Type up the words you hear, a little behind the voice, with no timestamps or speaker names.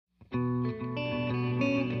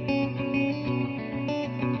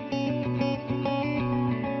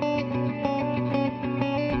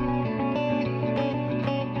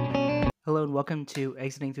welcome to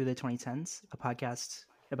Exiting Through the 2010s, a podcast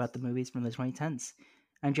about the movies from the 2010s.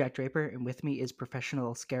 I'm Jack Draper, and with me is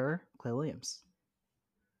professional scarer Clay Williams.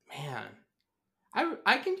 Man,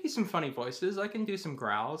 I can do some funny voices. I can do some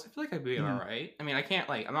growls. I feel like I'd be all right. I mean, I can't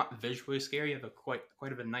I'm not visually scary. You have a quite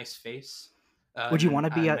of a nice face. Would you want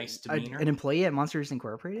to be nice demeanor? an employee at Monsters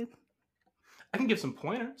Incorporated? I can give some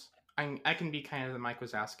pointers. I can be kind of the Mike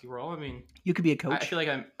Wazowski role. I mean, you could be a coach. I feel like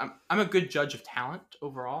I'm a good judge of talent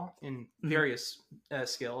overall in various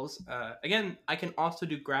skills. Again, I can also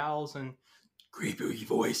do growls and creepy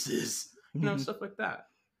voices. Stuff like that.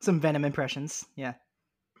 Some Venom impressions. Yeah.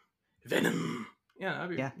 Venom. Yeah. That'd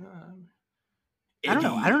be, yeah. I don't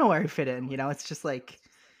know. I don't know where I fit in. It's just like,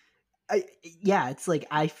 it's like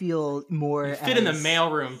I feel more. You fit in the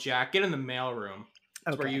mailroom, Jack. Get in the mailroom.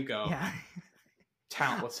 That's where you go. Yeah.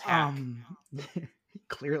 Talentless hack.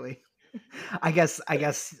 Clearly, I guess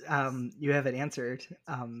you haven't answered.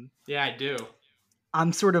 Yeah, I do.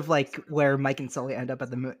 I'm sort of like where Mike and Sully end up at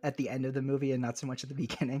the end of the movie, and not so much at the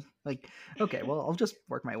beginning. Like, okay, well, I'll just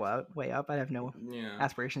work my way up. I have no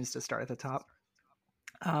aspirations to start at the top.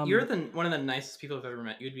 You're one of the nicest people I've ever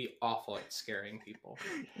met. You'd be awful at scaring people.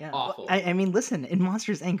 Yeah, awful. I mean, listen, in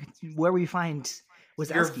Monsters Inc., where we find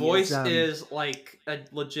your voice is like a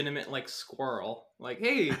legitimate squirrel. Like,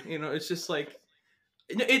 hey, it's just like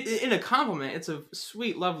in a compliment. It's a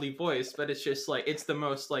sweet, lovely voice, but it's just it's the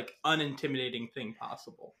most unintimidating thing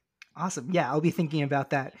possible. Awesome. Yeah, I'll be thinking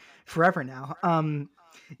about that forever now.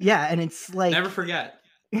 Yeah, and it's like never forget.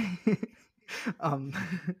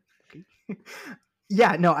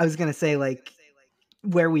 Yeah, no, I was gonna say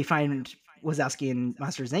where we find Wazowski in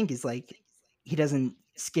Monsters Inc. is he doesn't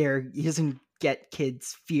get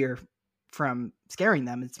kids fear from scaring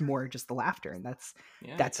them. It's more just the laughter, and that's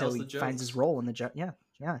how he finds his role in the joke. Yeah,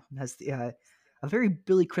 has a very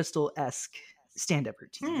Billy Crystal-esque stand-up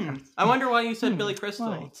routine. I wonder why you said Billy Crystal.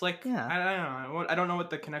 Why? It's I don't know. I don't know what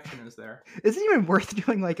the connection is there. Is it even worth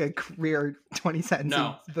doing a career 20 sentences?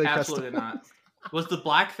 No, Billy absolutely Crystal? Not. Was the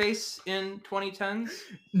blackface in 2010s?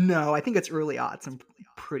 No, I think it's early aughts. I'm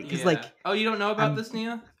pretty because oh, you don't know about this,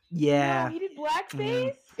 Nia? Yeah, no, he did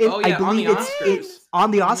blackface. I believe it's on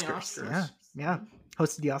the Oscars. Oscars. Yeah,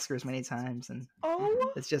 hosted the Oscars many times, and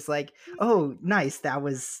it's just oh, nice. That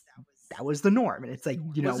was the norm, and it's was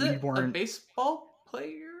we it weren't a baseball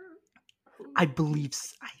player. I believe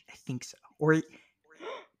I think so. Or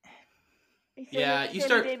yeah, you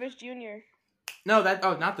Sammy Davis Jr. No,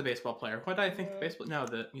 not the baseball player. What did I think? Baseball? No,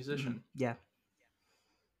 the musician. Yeah.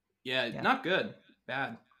 Yeah, not good.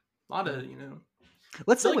 Bad. A lot of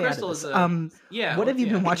Let's Billy segue Crystal out of this. What have you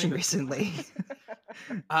been watching recently?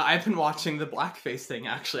 I've been watching the blackface thing.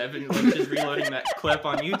 Actually, I've been just reloading that clip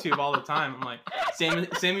on YouTube all the time. I'm like,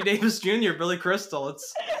 Sammy Davis Jr., Billy Crystal.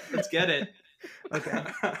 Let's get it. Okay.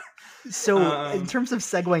 So, in terms of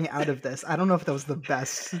segueing out of this, I don't know if that was the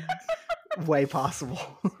best way possible.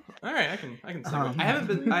 All right, I can segue.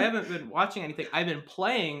 I haven't been watching anything. I've been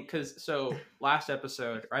playing last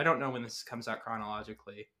episode, or I don't know when this comes out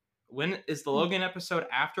chronologically. When is the Logan episode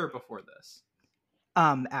after or before this?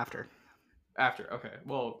 After. After. Okay.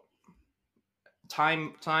 Well,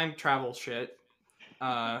 time travel shit.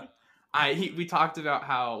 We talked about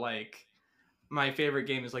how my favorite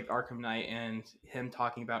game is Arkham Knight, and him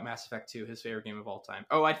talking about Mass Effect 2, his favorite game of all time.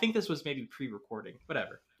 Oh, I think this was maybe pre-recording.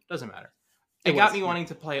 Whatever. Doesn't matter. It got me wanting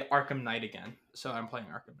to play Arkham Knight again, so I'm playing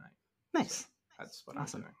Arkham Knight. Nice. That's what I'm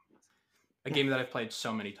doing. A game that I've played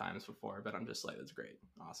so many times before, but I'm just it's great,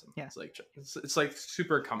 awesome. Yeah. It's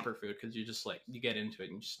super comfort food because you just you get into it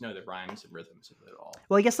and you just know the rhymes and rhythms of it all.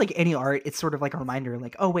 Well, I guess any art, it's sort of a reminder,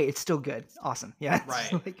 oh wait, it's still good, awesome. Yeah.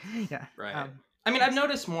 Right. Yeah. Right. I mean, I've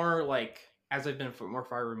noticed more as I've been more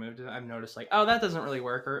far removed, I've noticed oh, that doesn't really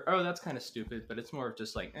work, or oh, that's kind of stupid, but it's more of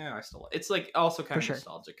just I still. It's also kind of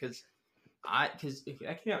nostalgic because. Because it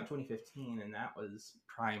came out in 2015, and that was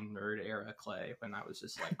prime nerd era Clay, when I was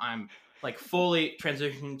just I'm fully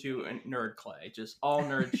transitioning to a nerd Clay, just all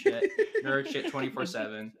nerd shit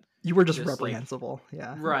 24/7. You were just reprehensible,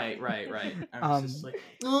 yeah. Right. I was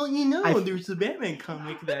just there's a Batman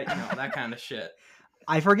comic that that kind of shit.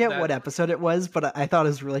 I forget what episode it was, but I thought it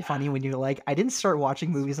was really funny when you're I didn't start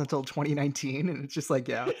watching movies until 2019, and it's just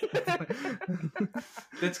yeah.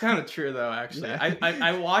 That's kind of true, though, actually. Yeah.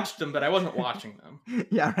 I watched them, but I wasn't watching them.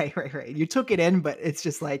 Yeah, right. You took it in, but it's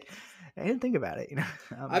just I didn't think about it,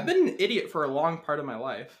 I've been an idiot for a long part of my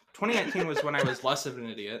life. 2019 was when I was less of an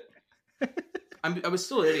idiot. I was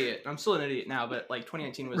still an idiot. I'm still an idiot now, but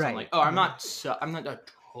 2019 was right. I'm not a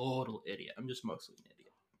total idiot. I'm just mostly an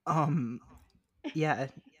idiot. Yeah,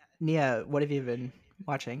 Nia, what have you been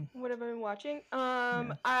watching? What have I been watching? Yeah.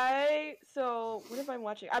 What have I been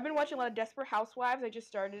watching? I've been watching a lot of Desperate Housewives. I just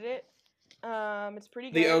started it. It's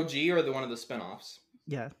pretty good. The OG or the one of the spinoffs?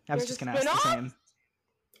 Yeah, I was There's just a gonna ask the spin-off? same.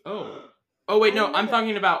 Oh wait, I no, didn't know I'm that.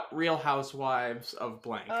 talking about Real Housewives of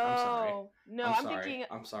blank. I'm sorry. Oh no, I'm I'm sorry. thinking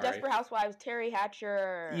I'm sorry. Desperate Housewives, Terry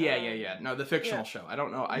Hatcher. Yeah. No, the fictional yeah. show. I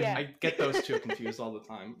don't know. Yeah. I get those two confused all the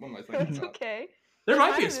time. What am I thinking It's about? okay. There They're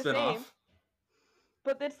might be a kind of the spinoff. same.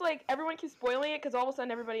 But it's like everyone keeps spoiling it because all of a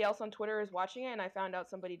sudden everybody else on Twitter is watching it, and I found out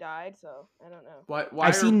somebody died, so I don't know. Why I've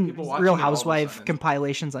are seen people watching Real it all of a Housewife sudden?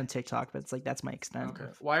 compilations on TikTok, but it's like that's my extent.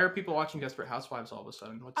 Okay. Why are people watching Desperate Housewives all of a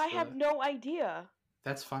sudden? I have no idea.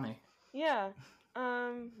 That's funny. Yeah.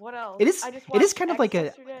 What else? It is. I just It is watched kind of X like a.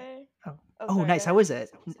 yesterday. Oh, sorry, nice. go How ahead. is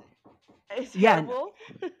it? It's Yeah. terrible.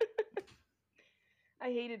 I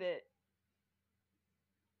hated it.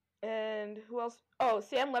 And who else? Oh,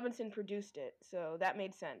 Sam Levinson produced it, so that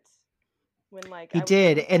made sense. When like He I was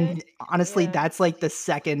did, done with and it. honestly, Yeah. that's like the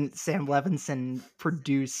second Sam Levinson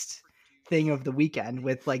produced thing of the weekend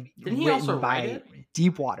with like Didn't he written also by write it?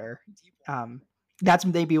 Deepwater. That's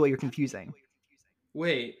maybe what you're confusing.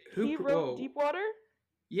 Wait, who He wrote Deepwater?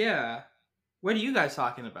 Yeah. What are you guys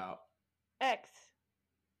talking about? X.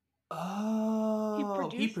 Oh, he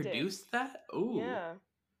produced it. produced that? Ooh. Yeah.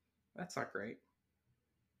 That's not great.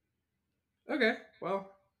 Okay,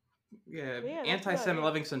 well, yeah, that's anti-Sam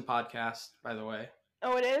about Levinson podcast, by the way.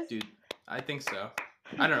 Oh, it is? Dude, I think so.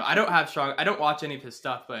 I don't know. I don't watch any of his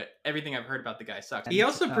stuff, but everything I've heard about the guy sucks. He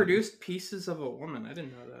also produced Pieces of a Woman. I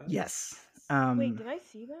didn't know that. Yes. Wait, did I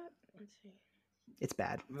see that? Let's see. It's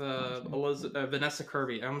bad. The Vanessa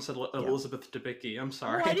Kirby. I almost said Elizabeth Debicki. I'm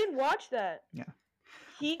sorry. Oh, I didn't watch that. Yeah.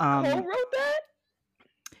 He co-wrote that?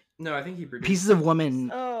 No, I think he produced Pieces of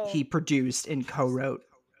Woman. Oh. He produced and co-wrote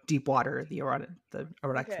Deepwater, the erotic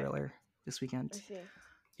thriller this weekend. I see.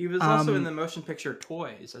 He was also in the motion picture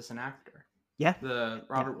Toys as an actor. Yeah. The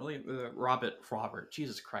Robert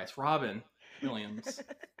Jesus Christ, Robin Williams.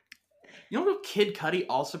 You know, Kid Cudi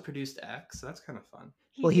also produced X. That's kind of fun.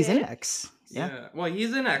 He's in X. Yeah. Well,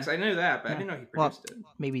 he's in X. I knew that, but I didn't know he produced it.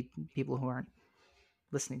 Maybe people who aren't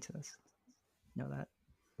listening to this know that.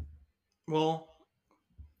 Well,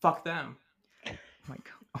 fuck them.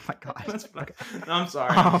 Oh my god. Okay. No, I'm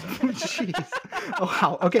sorry. Jeez. Oh,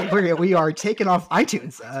 wow. Okay, we are taken off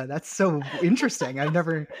iTunes. That's so interesting. I've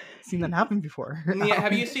never seen that happen before. Yeah,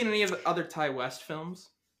 have you seen any of the other Ty West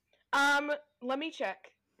films? Let me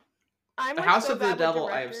check. The House of the Devil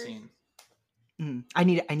I have seen. I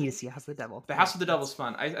need to see House of the Devil. The House of the Devil's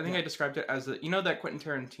fun. I think I described it as that Quentin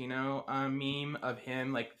Tarantino meme of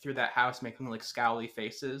him like through that house making like scowly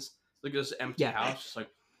faces, like this empty house, just like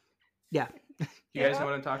yeah. You guys know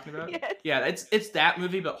what I'm talking about? Yes. Yeah, it's that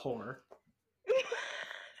movie but horror.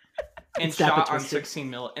 And It's shot on twisted.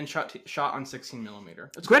 16 on 16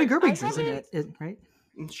 millimeter. It's Greta great. Gerwig's in it, right?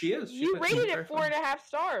 She is. You rated it 4.5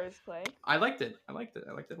 stars, Clay. I liked it. I liked it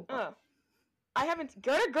a lot. Oh. I haven't.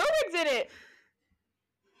 Greta Gerwig's in it.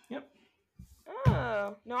 Yep.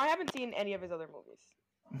 Oh no, I haven't seen any of his other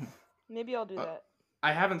movies. Maybe I'll do that.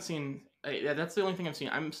 I haven't seen. That's the only thing I've seen.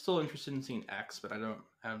 I'm still interested in seeing X, but I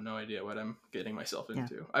have no idea what I'm getting myself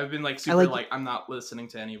into. Yeah. I've been like super I'm not listening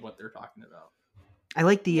to any of what they're talking about. I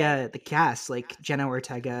like the cast, like Jenna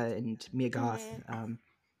Ortega and Mia Goth.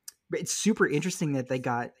 It's super interesting that they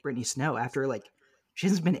got Brittany Snow after like she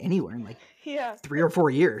hasn't been anywhere in like 3 or 4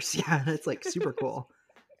 years. Yeah, that's like super cool.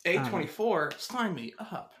 A24, sign me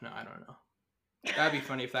up. No, I don't know. That'd be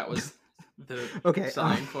funny if that was the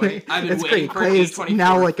sign point. I've been waiting for Clay is A24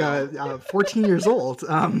 now like 14 years old.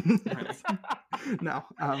 No.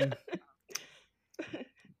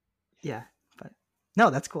 Yeah, but no,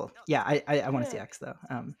 that's cool. Yeah, I want to see X though.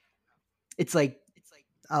 It's like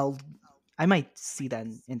I might see that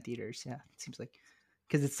in theaters. Yeah, it seems like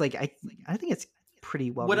because it's like I think it's pretty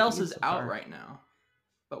well. What else is out right now?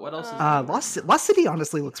 But what else is Lost City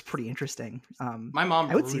honestly looks pretty interesting. My mom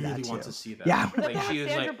I would really see that wants too. to see that. Yeah, like she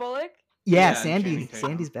was Sandra Bullock. Yeah,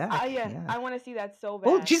 Sandy's back. Yeah, I want to see that so bad.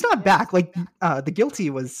 Well, she's not back. Like The Guilty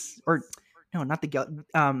was, or no, not The Guilty.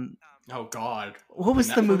 Oh God, what was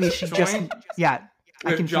the movie she just? Yeah,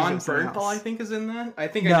 John Bernthal, I think, is in that. I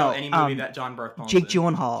think I know any movie that John Bernthal. Jake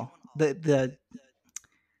Gyllenhaal, the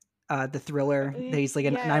thriller. He's like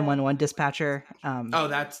a 911 dispatcher.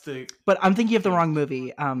 That's the. But I'm thinking of the wrong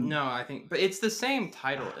movie. No, I think, but it's the same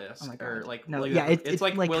title. Oh my God. Or like no, yeah, it's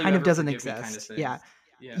like kind of doesn't exist. Yeah.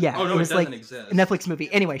 Oh no, it doesn't like exist. A Netflix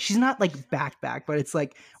movie. Anyway, she's not like back, but it's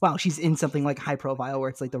like wow, she's in something like high profile where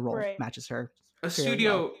it's like the role matches her. A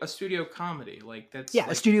studio comedy, like that's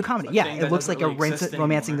a studio comedy. Yeah, it looks like a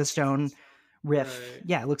Romancing the Stone riff. Right.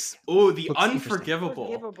 Yeah, it looks. Oh, the looks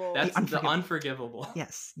Unforgivable. That's the Unforgivable.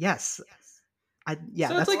 Yes. So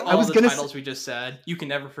it's like I was the gonna titles we just said. You Can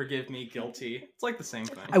Never Forgive Me, Guilty. It's like the same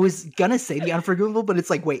thing. I was gonna say The Unforgivable, but it's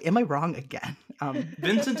like, wait, am I wrong again?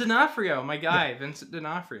 Vincent D'Onofrio, my guy, yeah. Vincent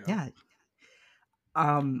D'Onofrio. Yeah.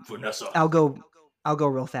 Vanessa. I'll go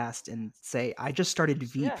real fast and say I just started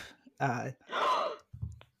Veep. Yeah.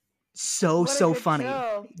 So funny.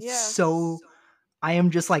 Yeah. So I am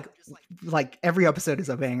just like every episode is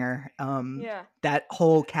a banger. That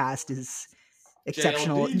whole cast is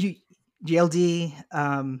exceptional. JLD.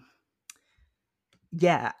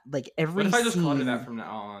 Yeah, like every. What if I just scene, called her that from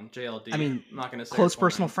now on? JLD. I mean, I'm not gonna say close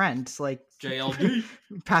personal friend, like JLD,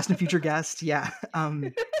 past and future guest. Yeah.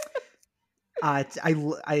 I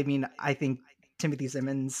mean, I think Timothy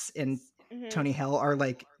Simmons and Tony Hale are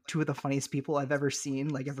like two of the funniest people I've ever seen.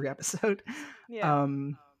 Like every episode. Yeah.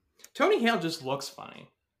 Tony Hale just looks funny.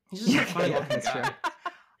 He's just a funny looking guy. True.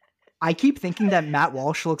 I keep thinking that Matt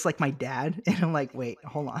Walsh looks like my dad, and I'm like, wait,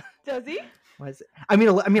 hold on. Does he? What is it? I mean,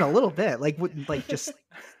 a little bit. Like just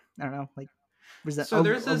I don't know, like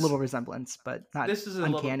a little resemblance, but not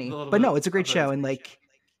uncanny. But no, it's a great show, and like,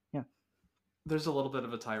 yeah. There's a little bit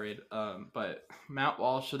of a tirade, but Matt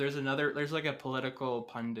Walsh. So there's like a political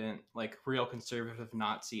pundit, like real conservative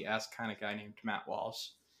Nazi-esque kind of guy named Matt Walsh.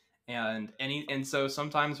 And so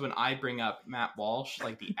sometimes when I bring up Matt Walsh,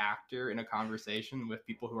 like the actor, in a conversation with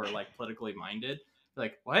people who are like politically minded, they're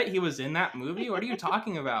like, what? He was in that movie? What are you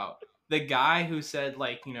talking about? The guy who said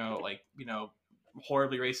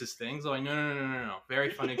horribly racist things. I'm like, no. Very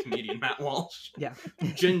funny comedian, Matt Walsh. Yeah.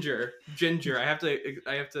 Ginger. I have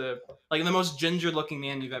to like the most ginger looking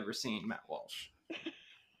man you've ever seen, Matt Walsh.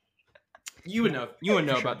 You would know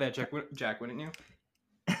about that, Jack, wouldn't you?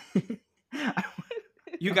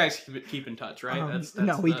 You guys keep in touch, right?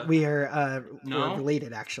 No, we are we're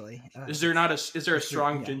related actually. Is there a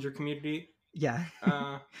strong ginger community? Yeah.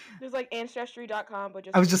 There's like ancestry.com, but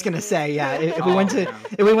just I was just gonna say, yeah. If we went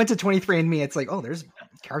to 23andMe, it's like, oh, there's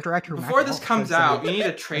character actor. Before this comes out, we need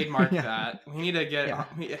to trademark that. We need to get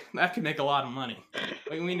that could make a lot of money.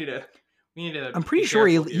 Like, we need to. I'm pretty sure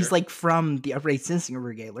he's like from the Upright Citizens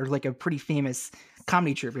Brigade, or like a pretty famous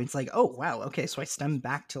comedy troupe. And it's like, oh wow, okay, so I stem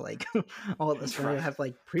back to like all of this. Right. I have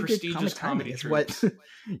like pretty good comedy is what.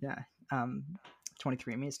 Yeah.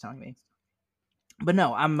 23andMe is telling me. But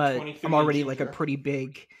no, I'm already like a pretty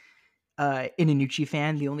big Iannucci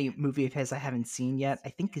fan. The only movie of his I haven't seen yet, I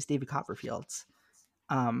think, is David Copperfield's.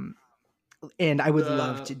 And I would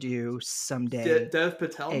love to do someday. Dev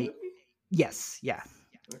Patel movie? Yes, yeah.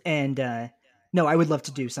 And no, I would love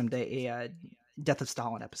to do someday a Death of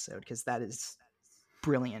Stalin episode, because that is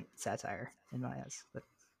brilliant satire in my eyes. But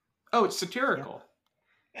oh, it's satirical.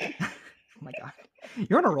 Yeah. Oh my god,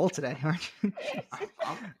 you're on a roll today, aren't you?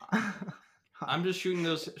 I'm just shooting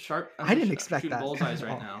those sharp. I didn't expect that. Bullseyes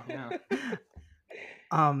right now. Yeah.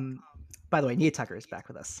 By the way, Nia Tucker is back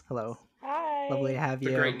with us. Hello. Hi. Lovely to have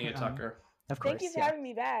you. The great Nia Tucker. Of course. Thank you for having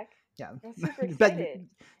me back. Yeah. I'm super excited.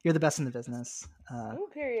 You're the best in the business.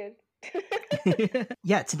 Period.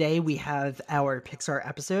 Yeah, today we have our Pixar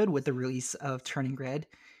episode with the release of Turning Red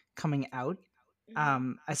coming out.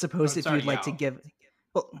 I suppose if you'd like to give,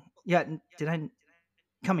 well, yeah,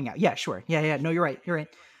 coming out? Yeah, sure. Yeah. No, you're right.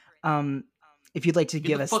 If you'd like to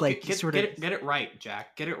give us like get it right,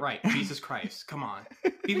 Jack. Get it right. Jesus Christ, come on,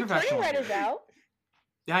 be professional. Turning Red is out.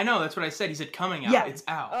 Yeah, I know. That's what I said. He said coming out. Yeah. It's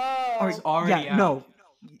out. Oh, it's already out. No,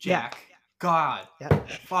 Jack. Yeah. God. Yeah.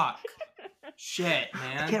 Fuck. Shit,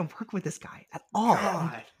 man. I can't work with this guy at all.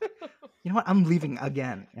 God. You know what? I'm leaving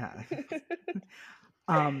again. Yeah.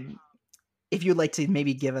 If you'd like to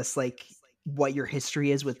maybe give us like what your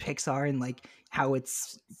history is with Pixar and like how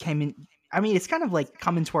it's came in. I mean, it's kind of like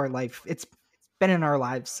come into our life. It's been in our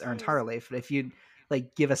lives our entire life. But if you'd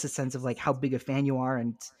like give us a sense of like how big a fan you are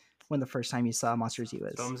and when the first time you saw Monsters U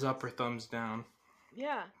is. Thumbs up or thumbs down?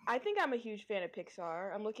 Yeah, I think I'm a huge fan of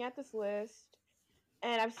Pixar. I'm looking at this list,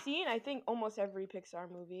 and I've seen, I think, almost every Pixar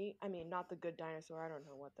movie. I mean, not The Good Dinosaur. I don't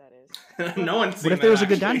know what that is. No one's seen it. What if there was a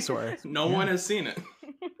good dinosaur? No one has seen it.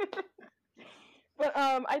 But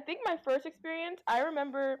I think my first experience, I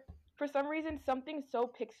remember, for some reason, something so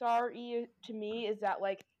Pixar-y to me is that,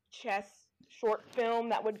 like, chess short film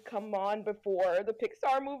that would come on before the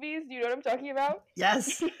Pixar movies. Do you know what I'm talking about?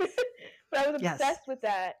 Yes. But I was obsessed with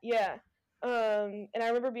that. Yeah. And I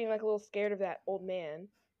remember being like a little scared of that old man.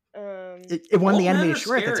 It won the animated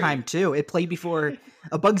short at the time too. It played before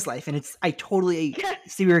A Bug's Life, and I totally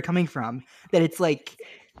see where you're coming from. That it's like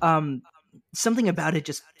something about it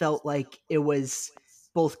just felt like it was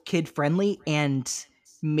both kid friendly and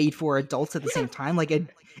made for adults at the same time. Like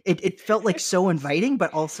it felt like so inviting,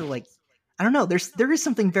 but also like I don't know. There is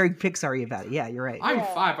something very Pixar-y about it. Yeah, you're right. I'm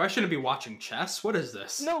 5. I shouldn't be watching chess. What is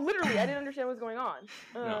this? No, literally, I didn't understand what was going on.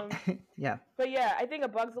 No. Yeah. But yeah, I think A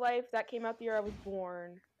Bug's Life, that came out the year I was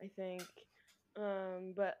born, I think.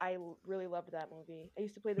 But I really loved that movie. I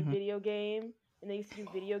used to play the video game, and they used to do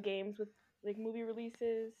video games with like movie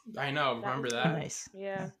releases. I know. Remember that? Oh, nice.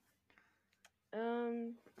 Yeah.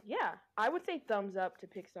 Yeah, I would say thumbs up to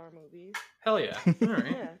Pixar movies. Hell yeah. All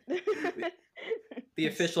right. Yeah. The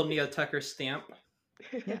official Nia Tucker stamp.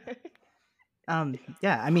 Yeah.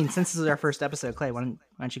 Yeah, I mean, since this is our first episode, Clay, why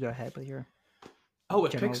don't you go ahead with your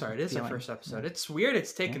with Pixar, it is our first episode. It's weird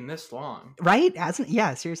it's taken this long. Right? Hasn't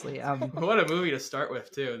yeah, seriously. What a movie to start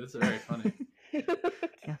with too. This is very funny.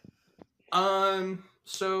 Yeah.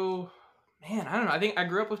 So man, I don't know. I think I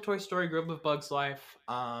grew up with Toy Story, grew up with Bug's Life.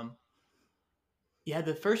 Yeah,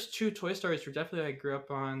 the first 2 Toy Stories were definitely I grew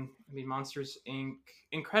up on. I mean, Monsters Inc.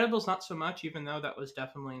 Incredibles not so much, even though that was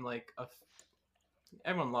definitely like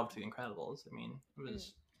everyone loved The Incredibles. I mean, it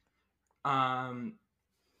was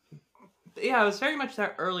yeah, it was very much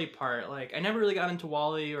that early part. Like I never really got into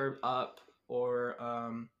Wall-E or Up or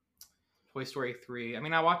Toy Story 3. I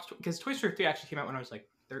mean, I watched because Toy Story 3 actually came out when I was like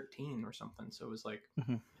 13 or something. So it was like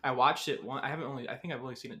I watched it one. I think I've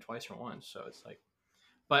only seen it twice or once. So it's like,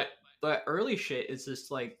 but the early shit is just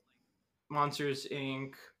like Monsters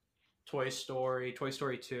Inc., Toy Story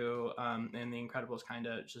 2, and The Incredibles kind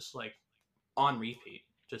of just like on repeat,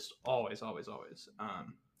 just always.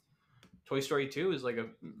 Toy Story 2 is like a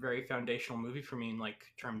very foundational movie for me in like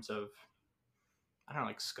terms of I don't know,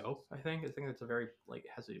 like scope. I think it's a very like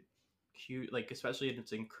has a huge like especially in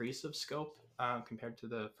its increase of scope compared to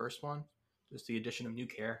the first one. Just the addition of new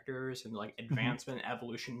characters and like advancement and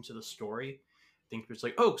evolution into the story. I think there's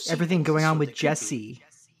like everything going on with Jesse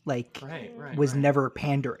like was never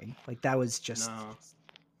pandering. Like that was just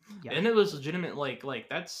and it was legitimate like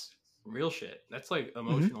that's real shit. That's like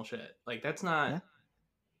emotional shit. Like that's not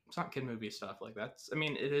it's not kid movie stuff. Like that's I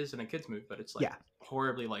mean it is in a kids movie, but it's like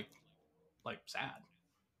horribly like sad.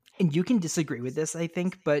 And you can disagree with this, I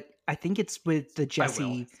think, but I think it's with the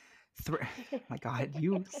Jesse my god,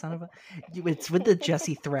 you son of a it's with the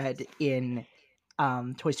Jesse thread in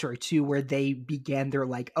Toy Story 2 where they began their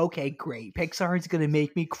like, okay, great, Pixar's gonna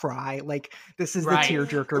make me cry. Like this is the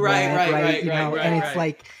tearjerker moment, right? You know, and it's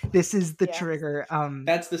like this is the trigger.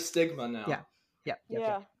 That's the stigma now.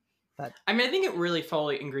 Yeah. But I mean, I think it really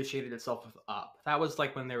fully ingratiated itself with Up. That was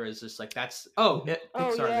like when there was just like that's Pixar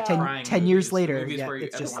the crying 10 years later, movies where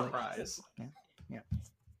it's just everyone like, cries. Yeah.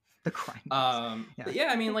 The crying. But yeah,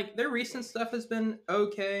 I mean, like their recent stuff has been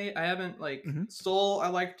okay. I haven't like Soul. I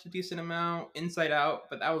liked a decent amount. Inside Out,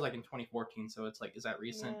 but that was like in 2014, so it's like, is that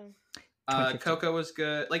recent? Coco was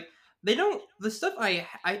good. Like they don't the stuff I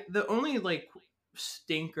the only like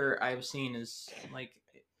stinker I've seen is like.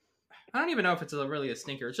 I don't even know if it's really a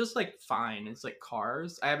stinker. It's just like fine. It's like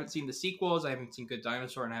Cars. I haven't seen the sequels. I haven't seen Good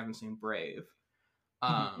Dinosaur, and I haven't seen Brave.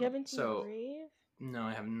 You haven't seen Brave? No,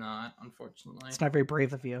 I have not. Unfortunately, it's not very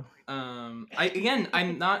brave of you. I'm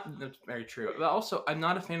not. That's very true. But also, I'm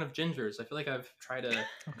not a fan of gingers. I feel like I've tried to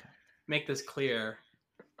make this clear.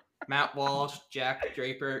 Matt Walsh, Jack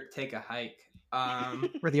Draper, take a hike.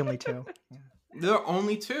 We're the only two. Yeah. There are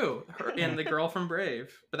only 2, her and the girl from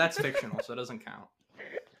Brave, but that's fictional, so it doesn't count.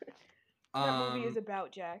 That movie is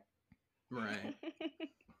about Jack. Right.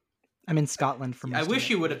 I'm in Scotland for most I of wish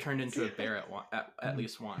it. you would have turned into a bear at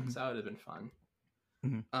least once. That would have been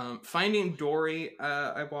fun. Finding Dory,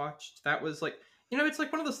 I watched. That was like, you know, it's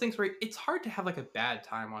like one of those things where it's hard to have like a bad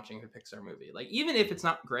time watching a Pixar movie. Like even if it's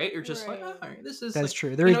not great, you're just like, oh, this is. That's like,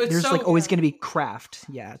 true. There's like always going to be craft.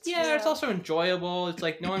 Yeah. It's also enjoyable. It's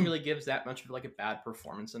like no one really gives that much of like a bad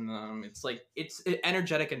performance in them. It's like it's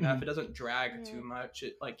energetic enough. It doesn't drag too much.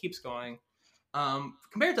 It like keeps going.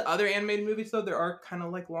 Compared to other animated movies though, there are kind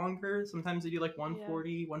of like longer. Sometimes they do like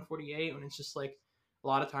 140, 148 when it's just like a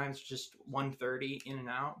lot of times just 130 in and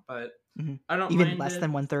out. But I don't even mind less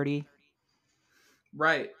than 130.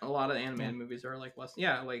 Right, a lot of animated movies are like less.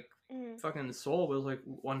 Yeah, like fucking Soul was like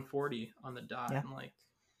 140 on the dot, and like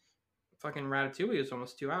fucking Ratatouille is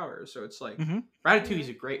almost 2 hours. So it's like Ratatouille is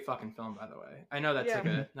a great fucking film, by the way. I know that's like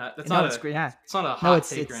it's not a hot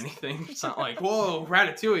take or anything. It's not like whoa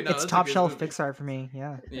Ratatouille. No, it's top shelf Pixar for me.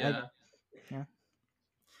 Yeah.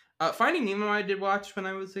 Finding Nemo I did watch when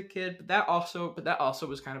I was a kid, but that also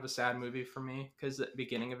was kind of a sad movie for me because the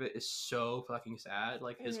beginning of it is so fucking sad.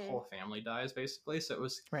 Like his whole family dies basically, so it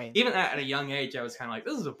was even at a young age I was kind of like,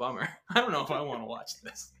 this is a bummer. I don't know if I want to watch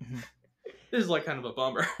this. This is like kind of a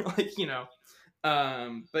bummer, like you know.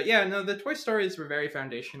 But yeah, no, the Toy Stories were very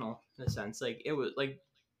foundational in a sense. Like it was like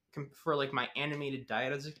for like my animated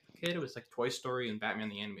diet as a kid, it was like Toy Story and Batman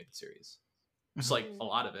the Animated Series. Just like a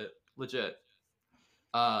lot of it, legit.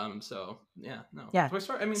 So yeah, no. Yeah. Toy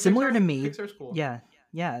Story. I mean, Similar to me. Pixar's cool. Yeah.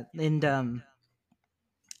 And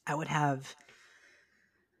I would have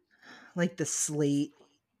like the slate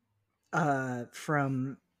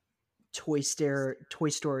from Toy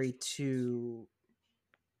Story to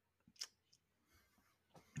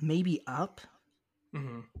maybe Up.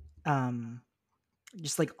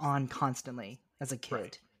 Just like on constantly as a kid.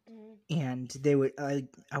 Right. And they would I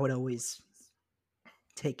would always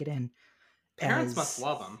take it in. Parents must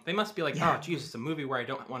love them. They must be like, oh, geez, it's a movie where I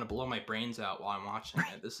don't want to blow my brains out while I'm watching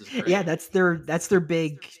it. This is great. Yeah, that's their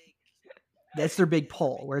big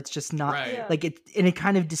pull, where it's just not like it, and it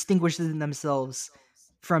kind of distinguishes themselves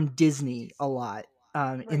from Disney a lot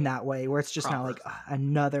in that way, where it's just not like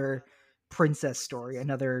another princess story,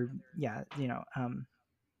 another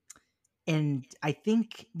and I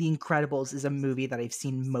think The Incredibles is a movie that I've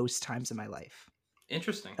seen most times in my life.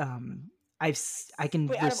 Interesting. I can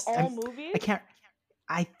Wait, out of all movies?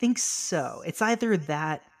 I think so. It's either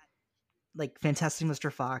that, like Fantastic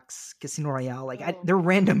Mr. Fox, Casino Royale. Like they're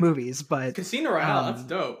random movies, but Casino Royale, that's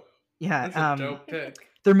dope. Yeah, that's a dope pick.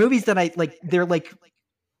 They're movies that I like. They're like,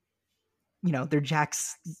 they're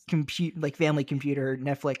Jack's family computer,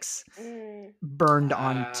 Netflix burned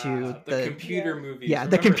onto the computer movies. Yeah,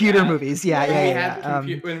 the computer movies. Yeah.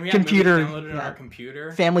 When we had computer downloaded on our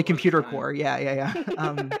computer, family computer core. Yeah.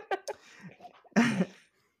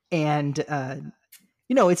 And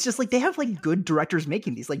it's just like they have like good directors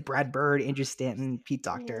making these, like Brad Bird, Andrew Stanton, Pete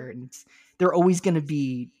Docter, and they're always going to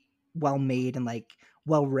be well made and like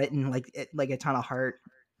well written, like a ton of heart.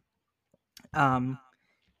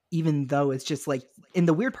 Even though it's just like, and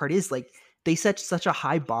the weird part is like they set such a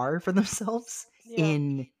high bar for themselves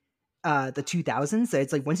in the 2000s that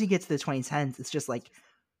it's like once you get to the 2010s, it's just like,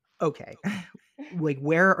 okay, like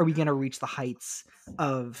where are we going to reach the heights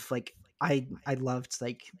of like I loved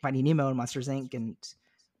like Finding Nemo and Monsters Inc. and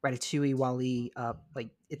Ratatouille, WALL-E. Like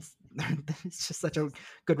it's just such a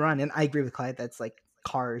good run, and I agree with Clyde. That's like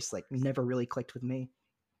Cars, like never really clicked with me.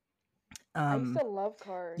 I used to love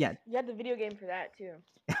Cars. Yeah, you had the video game for that too.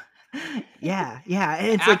 yeah,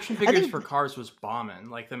 and it's action figures for Cars was bombing.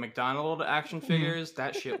 Like the McDonald action figures,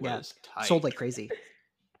 that shit was tight. Sold like crazy.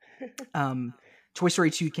 Toy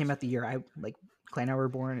Story 2 came out the year Clay and I were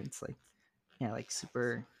born. It's like, like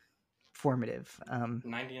super formative.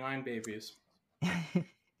 99 babies.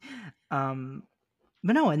 But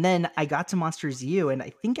no, and then I got to Monsters U, and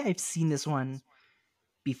I think I've seen this one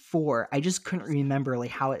before. I just couldn't remember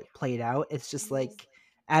like how it played out. It's just like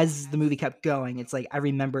as the movie kept going, it's like I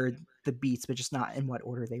remember the beats, but just not in what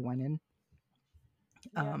order they went in.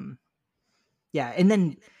 And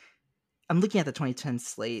then I'm looking at the 2010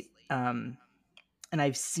 slate, and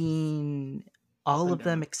I've seen all of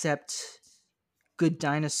them except Good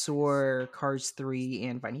Dinosaur, Cars 3,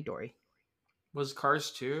 and Finding Dory. Was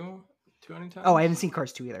Cars 2 2010? Oh, I haven't seen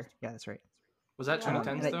Cars 2 either. Yeah, that's right. Was that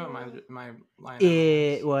 2010 though? Am I lying?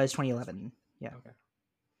 It was 2011. Yeah. Okay.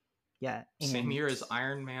 Yeah. Same year as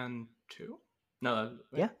Iron Man 2? No.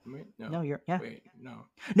 No, you're Wait, no.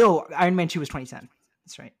 No, Iron Man 2 was 2010.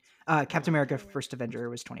 That's right. Captain America: First Avenger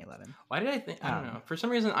was 2011. Why did I think? I don't know. For some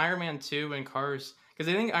reason, Iron Man 2 and Cars,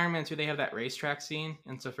 because I think Iron Man 2 they have that racetrack scene,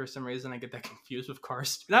 and so for some reason I get that confused with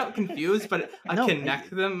Cars. Not confused, but I connect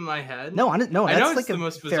them in my head. No, that's I know it's like the a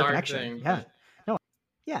most fair bizarre connection. thing. Yeah.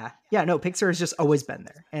 But... No, Pixar has just always been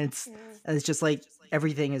there, and it's just like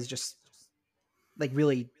everything is just like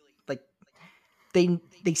really like they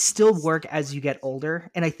still work as you get older,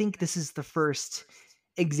 and I think this is the first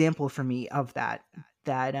example for me of that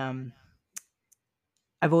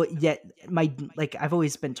I've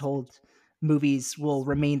always been told movies will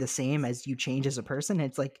remain the same as you change as a person.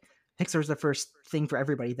 It's like Pixar's the first thing for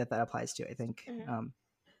everybody that applies to. I think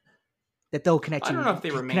that they'll connect. I don't know if they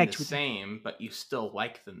remain the same, but you still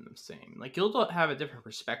like them the same. Like you'll have a different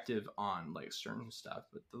perspective on like certain stuff,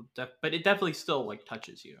 but it definitely still like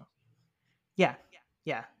touches you. Yeah.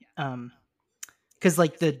 Because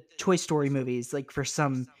like the Toy Story movies, like for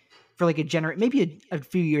like maybe a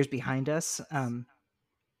few years behind us,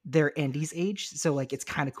 they're Andy's age, so like it's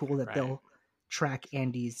kind of cool that they'll track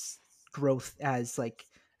Andy's growth as like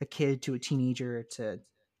a kid to a teenager to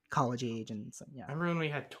college age, and so Remember when we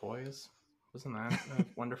had toys? Wasn't that a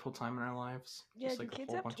wonderful time in our lives? Yeah, just like do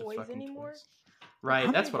kids have toys anymore? Toys.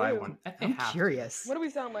 Right, that's what I want. I'm curious. What do we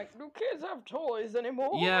sound like? Do kids have toys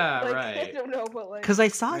anymore? Yeah, like, right. I don't know, but like because I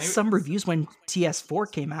saw some reviews when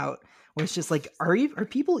TS4 came out, where it's just like, are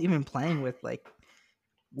people even playing with like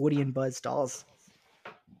Woody and Buzz dolls?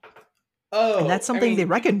 Oh, and that's something they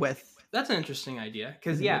reckon with. That's an interesting idea.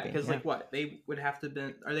 Because like what they would have to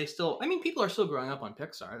been. Are they still? I mean, people are still growing up on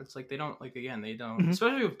Pixar. It's like they don't like again. They don't,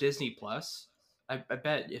 especially with Disney Plus. I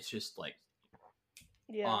bet it's just like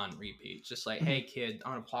on repeat. It's just like, hey kid,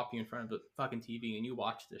 I'm gonna plop you in front of the fucking TV and you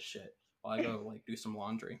watch this shit while I go like do some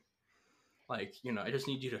laundry. Like, you know, I just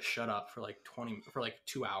need you to shut up for like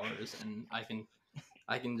 2 hours, and I can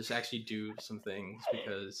just actually do some things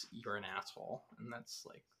because you're an asshole. And that's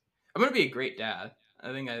like, I'm gonna be a great dad.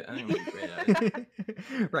 I think I'm gonna be a great dad.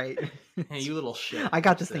 Right. Hey, you little shit. I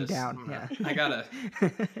got this thing down. I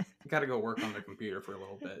gotta go work on the computer for a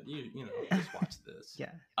little bit. You know, just watch this.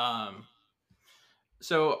 Yeah.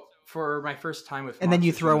 So for my first time with, and then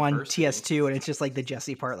you throw on TS2, and it's just like the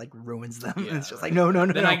Jesse part like ruins them. Yeah, and it's just like no.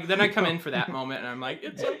 Then I come in for that moment, and I'm like,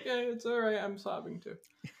 it's okay, it's all right. I'm sobbing too.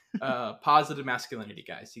 Positive masculinity,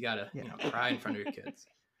 guys. You gotta cry in front of your kids.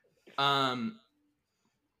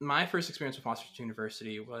 My first experience with Monsters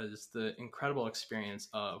University was the incredible experience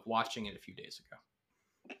of watching it a few days ago.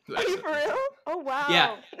 Are you for real? Oh wow!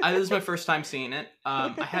 Yeah, this was my first time seeing it.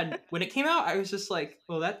 When it came out, I was just like,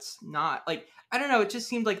 well, that's not like, I don't know. It just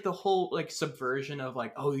seemed like the whole like subversion of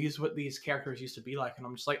like, oh, these what these characters used to be like, and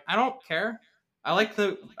I'm just like, I don't care. I like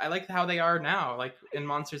how they are now, like in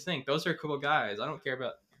Monsters Inc. Those are cool guys. I don't care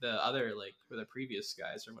about the other like or the previous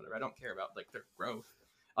guys or whatever. I don't care about like their growth.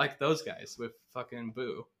 I like those guys with fucking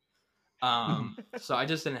Boo. So I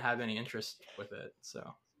just didn't have any interest with it.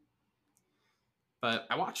 So, but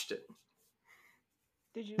I watched it.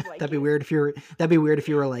 Did you like? That'd be weird if you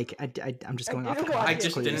were like, I'm just going off the clock. I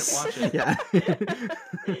just didn't watch it. Yeah.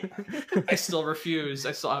 I still refuse.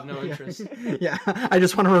 I still have no interest. Yeah, I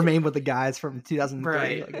just want to remain with the guys from 2003.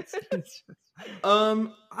 Right. Like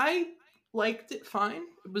I liked it fine.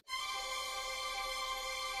 It was.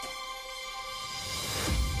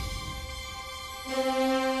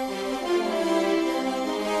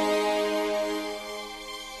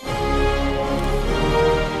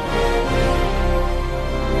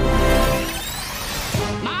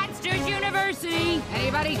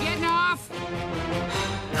 Anybody getting off?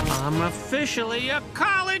 I'm officially a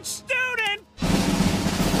college student!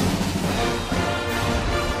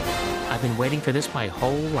 I've been waiting for this my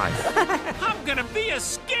whole life. I'm gonna be a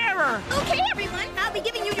scarer! Okay, everyone, I'll be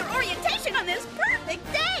giving you your orientation on this perfect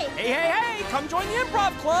day! Hey, come join the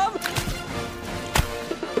improv club!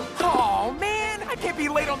 Oh, man, I can't be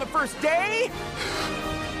late on the first day!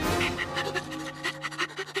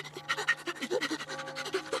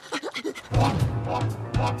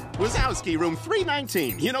 Wazowski, room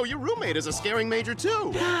 319. You know, your roommate is a scaring major,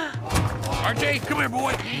 too. RJ, come here,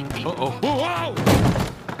 boy. Uh-oh. Whoa!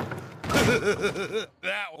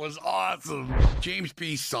 That was awesome. James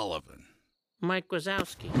P. Sullivan. Mike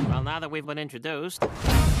Wazowski. Well, now that we've been introduced,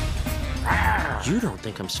 you don't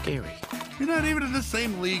think I'm scary. You're not even in the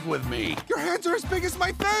same league with me. Your hands are as big as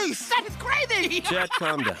my face! That is crazy! Chet,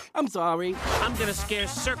 calm down. I'm sorry. I'm gonna scare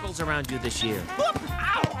circles around you this year.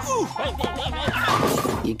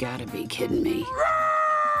 You gotta be kidding me.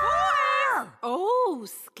 Oh,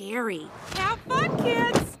 scary. Have fun,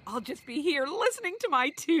 kids. I'll just be here listening to my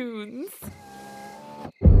tunes.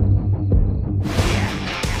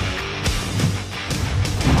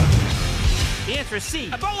 The answer is C.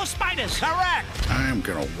 Ebola spiders. Correct. I'm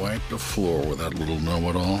gonna wipe the floor with that little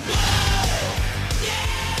know-it-all.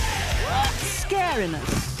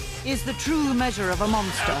 Scariness is the true measure of a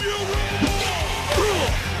monster.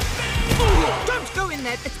 Don't go in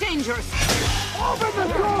there. It's dangerous. Open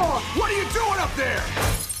the door! What are you doing up there?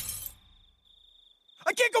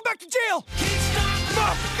 I can't go back to jail!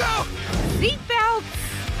 Mom, go! Seatbelts.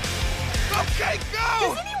 Okay, go!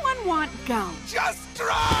 Does anyone want gum? Just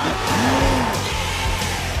drive!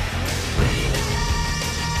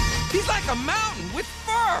 He's like a mountain with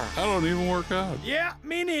fur! I don't even work out. Yeah,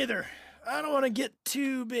 me neither. I don't want to get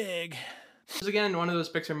too big. This is again one of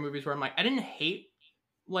those Pixar movies where I'm like, I didn't hate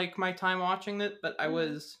like my time watching it, but I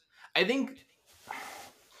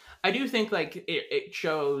do think like it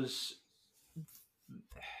shows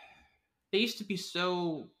they used to be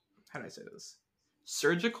so, how do I say this,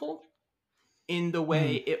 surgical in the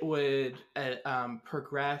way it would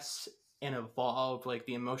progress and evolve like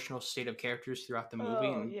the emotional state of characters throughout the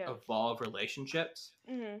movie evolve relationships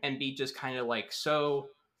and be just kind of like, so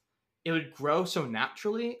it would grow so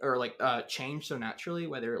naturally or like change so naturally,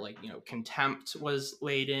 whether like, you know, contempt was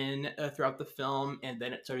laid in throughout the film and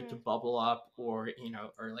then it started to bubble up, or, you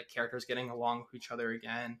know, or like characters getting along with each other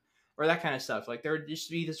again, or that kind of stuff. Like there would just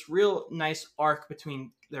be this real nice arc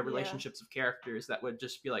between the relationships of characters that would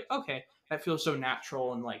just be like, okay, that feels so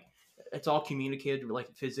natural, and like it's all communicated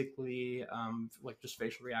like physically, like just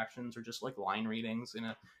facial reactions or just like line readings in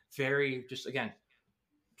a very just, again,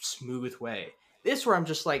 smooth way. This where I'm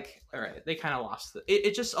just like, all right, they kind of lost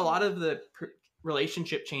it just a lot of the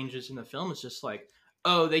relationship changes in the film is just like,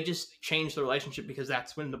 oh, they just changed the relationship because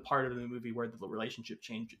that's when the part of the movie where the relationship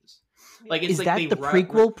changes. Like it's is like that they the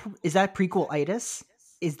prequel? Is that prequel-itis?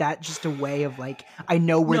 Is that just a way of like, I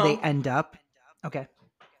know where they end up? Okay.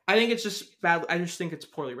 I think it's just bad. I just think it's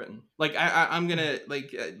poorly written. Like I'm gonna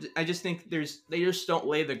like. I just think they just don't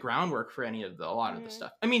lay the groundwork for any of a lot of the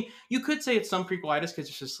stuff. I mean, you could say it's some prequelitis because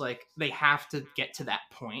it's just like they have to get to that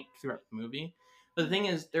point throughout the movie. But the thing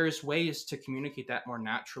is, there's ways to communicate that more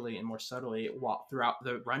naturally and more subtly throughout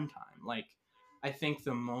the runtime. Like, I think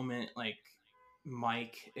the moment like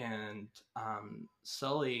Mike and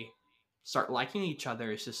Sully start liking each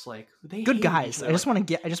other, it's just like they good guys. I just want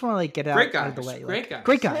to like get it out of the way. Great guys.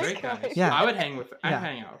 Great guys. Yeah, I would hang out with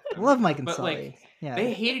them. Love Mike and but Sully. Like, yeah,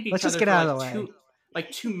 they hated each Let's other just get for out of like the way.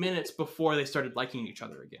 2 minutes before they started liking each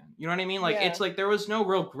other again. You know what I mean? Like it's like there was no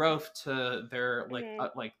real growth to their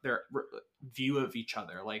their view of each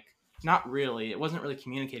other. Like not really. It wasn't really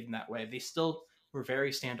communicated in that way. They still were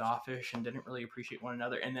very standoffish and didn't really appreciate one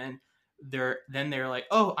another. And then they're like,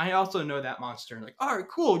 oh, I also know that monster. And like, all right,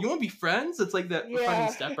 cool. You want to be friends? It's like that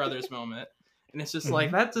funny Step Brothers moment. And it's just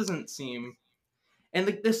like that doesn't seem. And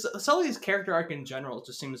like this Sully's character arc in general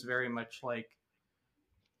just seems very much like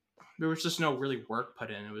there was just no really work put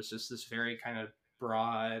in. It was just this very kind of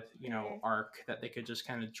broad, arc that they could just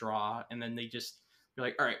kind of draw, and then they just be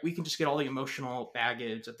like, all right, we can just get all the emotional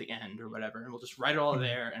baggage at the end or whatever, and we'll just write it all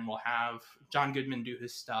there, and we'll have John Goodman do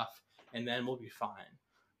his stuff, and then we'll be fine.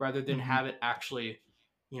 Rather than have it actually,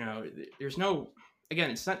 there's no, again,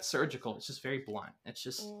 it's not surgical. It's just very blunt. It's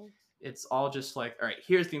just, it's all just like, all right,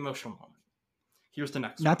 here's the emotional moment. Here's the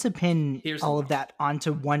next one. Not to pin all of that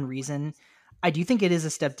onto one reason, I do think it is a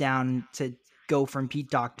step down to go from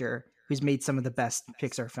Pete Docter, who's made some of the best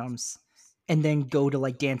Pixar films, and then go to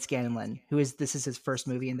like Dan Scanlon, this is his first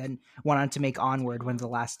movie, and then went on to make Onward, one of the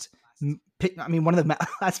last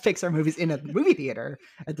Pixar movies in a movie theater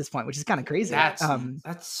at this point, which is kind of crazy. That's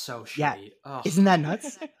so shitty. Yeah, oh. Isn't that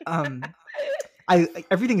nuts?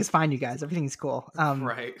 Everything is fine, you guys. Everything is cool.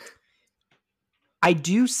 Right. I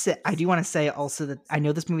do want to say also that I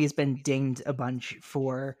know this movie has been dinged a bunch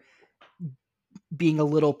for being a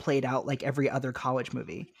little played out like every other college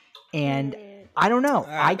movie, and I don't know.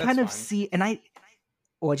 I kind of see,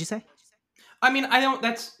 what'd you say? I mean, I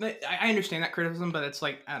understand that criticism, but it's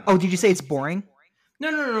like, I don't know. Oh, did you say it's boring?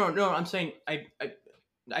 No. I'm saying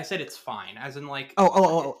I said it's fine, as in like.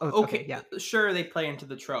 Okay, yeah. Sure, they play into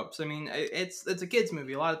the tropes. I mean, it's a kids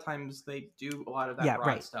movie. A lot of times they do a lot of that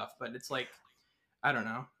broad stuff, but it's like, I don't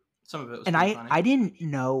know. Some of it was funny. I didn't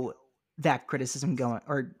know that criticism going,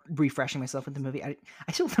 or refreshing myself with the movie. I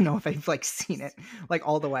still don't know if I've like seen it like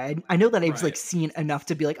all the way. I know that I've like seen enough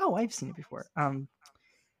to be like, oh, I've seen it before.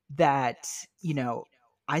 That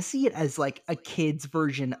I see it as like a kid's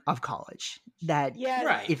version of college. That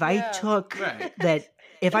if I took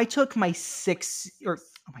if I took my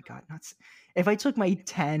if I took my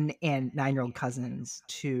 10 and 9-year-old cousins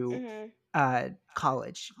to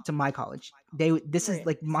college, to my college, this is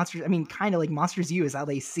like Monsters. I mean, kind of like Monsters U is how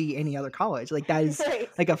they see any other college. Like that is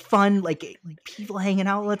like a fun, like people hanging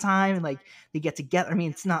out all the time and like they get together. I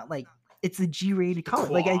mean, it's not like it's a G-rated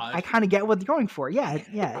college. Like I kind of get what they're going for. Yeah.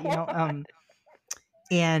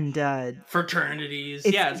 And fraternities.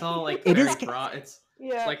 It's all like it is broad. It's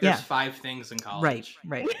like there's 5 things in college.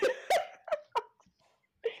 Right.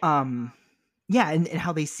 And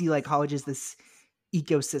how they see like college is this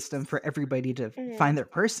ecosystem for everybody to find their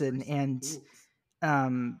person, and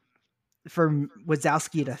for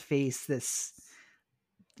Wazowski to face this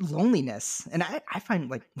loneliness, and I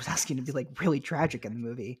find like Wazowski to be like really tragic in the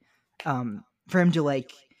movie. For him to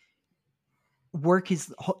like work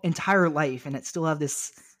his entire life and it still have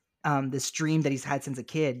this this dream that he's had since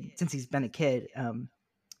he's been a kid,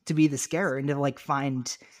 to be the scarer and to like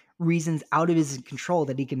find reasons out of his control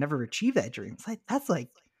that he can never achieve that dream. It's like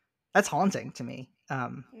that's haunting to me.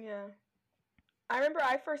 Yeah. I remember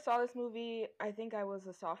I first saw this movie, I think I was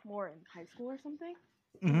a sophomore in high school or something.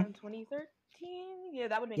 Around 2013. Yeah,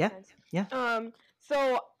 that would make sense. Yeah.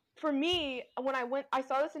 So for me, when I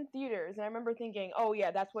saw this in theaters, and I remember thinking, oh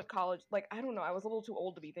yeah, that's what college, like, I don't know, I was a little too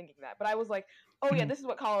old to be thinking that, but I was like, oh yeah, this is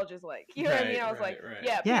what college is like. You know what I mean? I was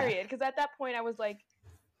yeah, period. Because at that point I was like,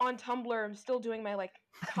 on Tumblr, I'm still doing my like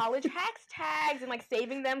college hacks tags and like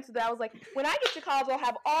saving them so that I was like, when I get to college, I'll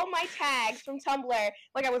have all my tags from Tumblr.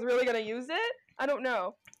 Like I was really gonna use it. I don't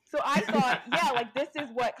know. So I thought, yeah, like this is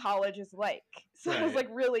what college is like. So I was like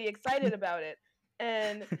really excited about it.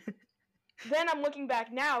 And then I'm looking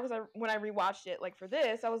back now because when I rewatched it like for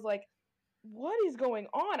this, I was like, what is going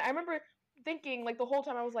on? I remember thinking, like, the whole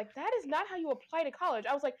time I was like, that is not how you apply to college.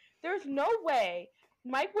 I was like, there's no way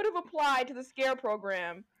Mike would have applied to the scare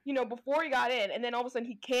program, you know, before he got in, and then all of a sudden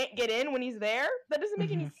he can't get in when he's there. That doesn't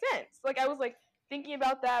make any sense. Like, I was like thinking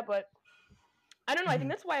about that, but I don't know. I think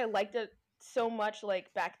that's why I liked it so much,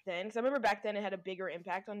 like, back then, because I remember back then it had a bigger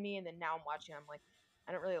impact on me, and then now I'm watching, I'm like,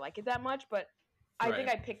 I don't really like it that much. But I think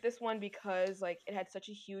I picked this one because, like, it had such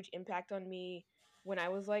a huge impact on me when I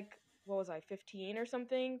was like, what was I, 15 or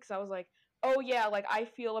something? Because I was like, oh yeah, like, I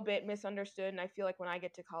feel a bit misunderstood, and I feel like when I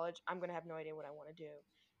get to college, I'm gonna have no idea what I want to do.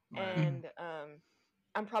 Right. And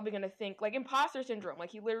I'm probably gonna think, like, imposter syndrome. Like,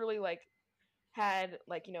 he literally, like, had,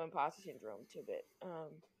 like, you know, imposter syndrome to a bit.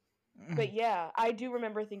 But yeah, I do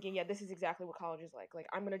remember thinking, yeah, this is exactly what college is like. Like,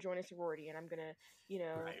 I'm gonna join a sorority, and I'm gonna, you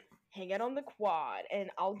know, hang out on the quad, and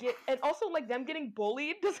I'll get, and also, like, them getting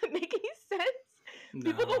bullied doesn't make any sense.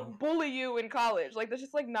 People don't bully you in college. Like, that's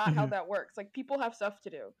just, like, not how that works. Like, people have stuff to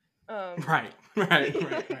do. Right.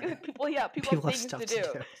 People have things to do.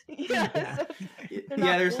 Yeah.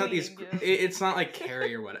 There's not these. It's not like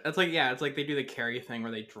Carrie or what. It's like it's like they do the Carrie thing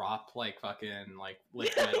where they drop like fucking like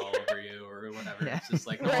liquid all over you or whatever. It's just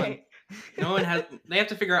like no one has. They have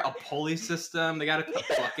to figure out a pulley system. They got to put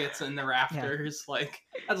buckets in the rafters. Like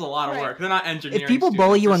that's a lot of work. They're not engineering. If people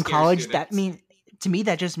bully you in college, students.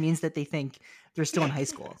 that just means that they think they're still in high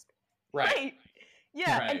school. Right.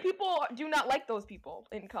 Yeah, and people do not like those people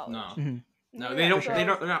in college. No, they don't. They're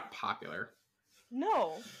not popular.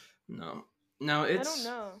 No. It's. I don't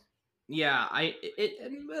know. Yeah,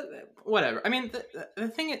 whatever. I mean, the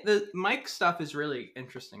thing, the Mike stuff is really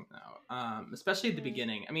interesting though, especially at the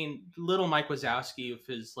beginning. I mean, little Mike Wazowski with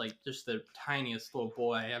his like just the tiniest little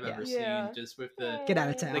boy I've ever seen, just with the get out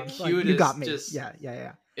of town, the cutest. Like, you got me. Just, yeah.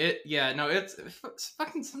 It's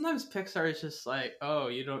fucking. Sometimes Pixar is just like, oh,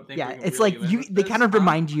 you don't think? Yeah, it's like they kind of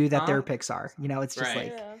remind you that they're Pixar. You know, it's just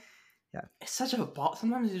like. Yeah. It's such a ball.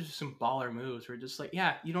 Sometimes there's just some baller moves where just like,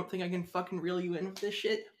 yeah, you don't think I can fucking reel you in with this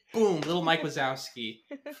shit? Boom, little Mike Wazowski.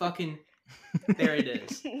 Fucking, there it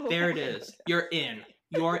is. There it is. You're in.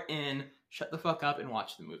 You're in. Shut the fuck up and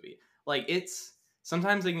watch the movie. Like, it's,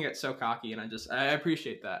 sometimes they can get so cocky and I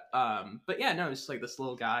appreciate that. But yeah, no, it's just like this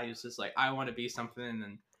little guy who's just like, I want to be something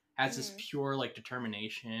and has this pure like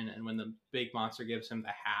determination. And when the big monster gives him the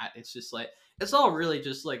hat, it's just like, it's all really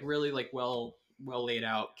just like, really like well laid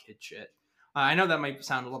out kid shit. I know that might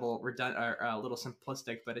sound a little redundant or a little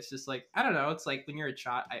simplistic, but it's just like, I don't know. It's like when you're a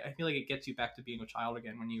child, I feel like it gets you back to being a child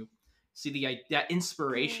again when you see that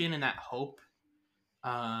inspiration and that hope,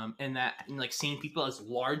 and like seeing people as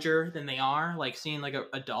larger than they are, like seeing like an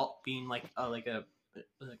adult being like an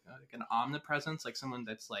omnipresence, like someone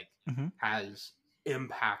that's like has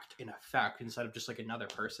impact and effect instead of just like another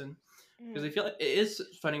person. Because I feel like it is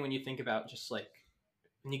funny when you think about just like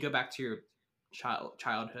when you go back to your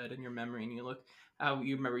childhood and your memory and you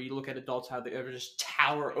look at adults, how they ever just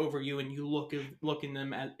tower over you and you look in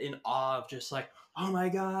them in awe of just like, oh my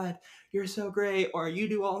god, you're so great, or you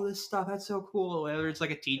do all this stuff, that's so cool. Whether it's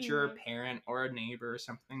like a teacher, a parent, or a neighbor or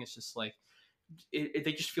something, it's just like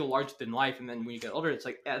they just feel larger than life. And then when you get older, it's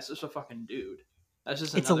like, yeah, it's just a fucking dude. That's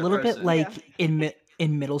just it's a little person. Bit like in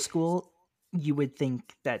middle school you would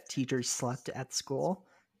think that teachers slept at school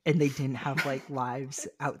and they didn't have like lives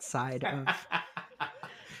outside of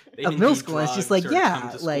middle school. It's just like,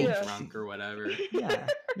 yeah, like drunk or whatever.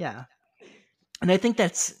 Yeah. And I think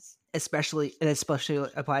that's especially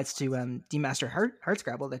applies to D-Master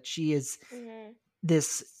Hardscrabble, that she is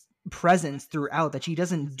this presence throughout, that she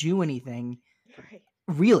doesn't do anything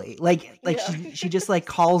really. Like she just like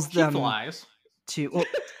calls them. She flies.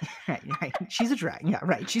 Right. She's a dragon. Yeah,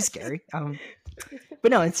 right. She's scary.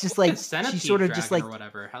 But no, it's just like she's sort of just like or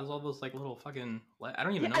whatever. Has all those like little fucking. I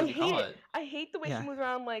don't even know what you call it. I hate the way she moves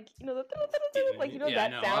around, like, you know, like, you know,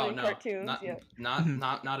 that sound in cartoons.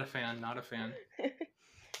 Not a fan. Not a fan.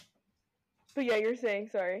 But yeah, you're saying,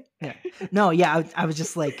 sorry. Yeah. No, yeah, I was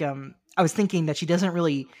just like, I was thinking that she doesn't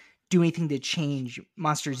really do anything to change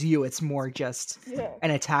Monsters U. It's more just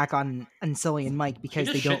an attack on Sully and Mike because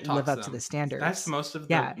they don't live up to the standards. That's most of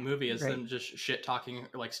the movie is them just shit talking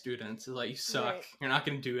like students. It's like, you suck. You're not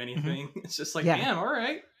going to do anything. It's just like, damn, all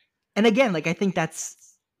right. And again, like, I think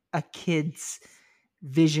that's a kid's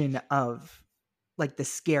vision of like the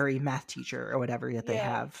scary math teacher or whatever that they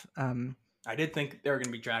have. I did think there were going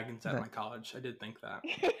to be dragons at my college. I did think that.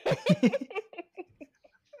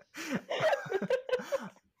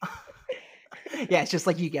 Yeah, it's just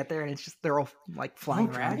like you get there and it's just they're all like flying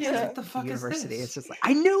around what the fuck university. Is this? It's just like,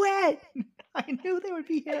 I knew it. I knew they would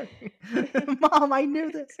be here. Mom, I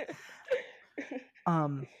knew this.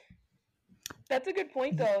 That's a good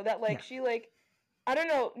point though. That like she like I don't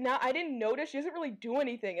know. Now I didn't notice. She doesn't really do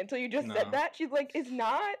anything until you just said that. She's like, is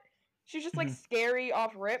not. She's just like scary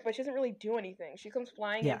off rip, but she doesn't really do anything. She comes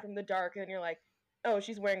flying in from the dark, and you're like, oh,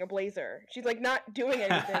 she's wearing a blazer. She's like not doing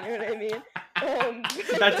anything. You know what I mean?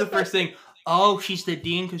 That's the first thing. Oh, she's the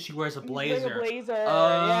dean because she wears a blazer. Wearing a blazer.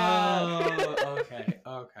 Oh, yeah.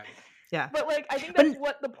 okay. Yeah. But like, I think that's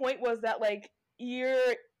what the point was. That like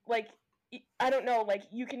you're like, I don't know, like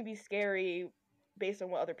you can be scary based on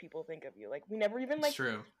what other people think of you. Like we never even like. It's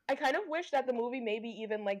true. I kind of wish that the movie maybe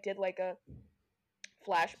even like did like a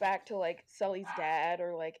flashback to like Sully's dad,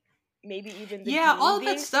 or like maybe even the all of that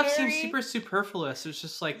being stuff scary. seems super superfluous. It's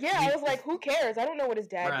just like I was like, who cares? I don't know what his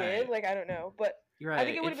dad did. Like I don't know, but you're right. I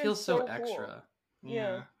think it would have been feels so extra. Cool.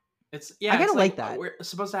 Yeah. It's I kind of like that. We're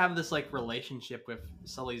supposed to have this like relationship with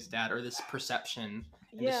Sully's dad, or this perception,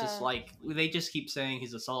 and it's just like they just keep saying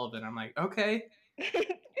he's a Sullivan. I'm like, okay,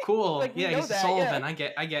 cool, like, yeah, he's a Sullivan.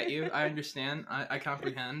 Yeah. I get you. I understand. I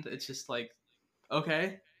comprehend. It's just like,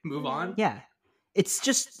 okay, move on. Yeah, it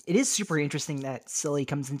is super interesting that Sully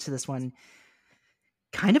comes into this one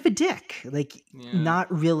kind of a dick, like not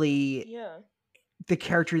really the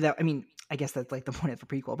character that I guess that's like the point of the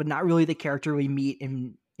prequel, but not really the character we meet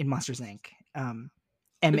in Monsters Inc.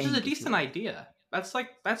 Which is a decent idea. That's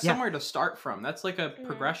somewhere to start from. That's like a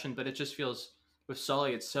progression, but it just feels with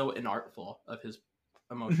Sully, it's so inartful of his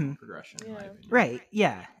emotional progression. In my opinion. Right?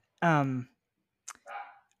 Yeah.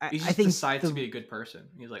 He just I think decides to be a good person.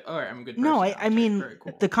 He's like, all right, I'm a good person. No, I mean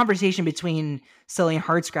cool. The conversation between Sully and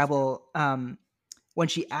Hardscrabble, when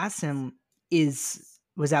she asks him, "Is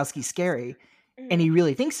Wazowski scary?" and he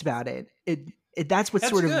really thinks about it. That's what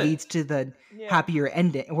sort of leads to the happier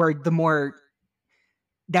ending, or the more.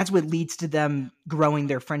 That's what leads to them growing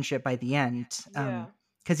their friendship by the end.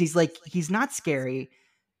 Because he's like, he's not scary,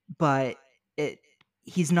 but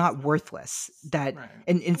he's not worthless. And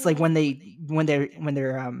it's like when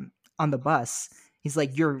they're on the bus, he's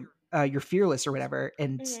like, you're fearless or whatever,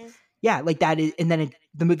 and like that is, and then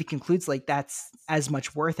the movie concludes like that's as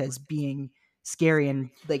much worth as being scary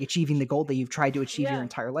and like achieving the goal that you've tried to achieve your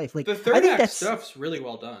entire life. Like the third act stuff's really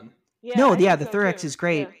well done. The third act is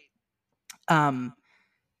great.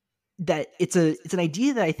 That it's an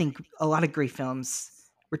idea that I think a lot of great films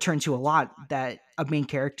return to a lot, that a main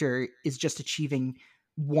character is just achieving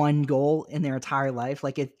one goal in their entire life.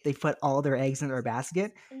 Like they put all their eggs in their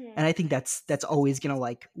basket. And I think that's always going to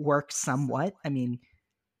like work somewhat. I mean,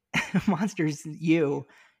 Monsters U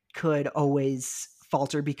could always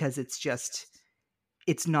falter because it's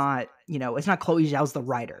not Chloe Zhao's the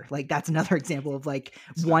writer. Like that's another example of like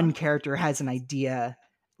one character has an idea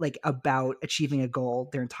like about achieving a goal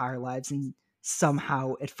their entire lives, and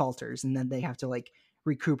somehow it falters, and then they have to like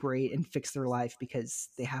recuperate and fix their life because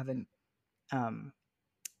they haven't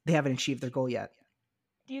achieved their goal yet.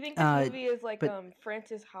 Do you think this movie is like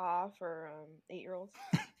Francis Ha for 8-year-olds?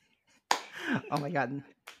 Oh my god,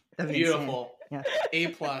 that'd be beautiful. Yeah. A+,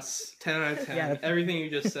 10 out of 10. Yeah, everything you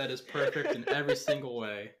just said is perfect in every single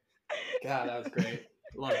way. God, that was great.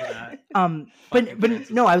 Love that.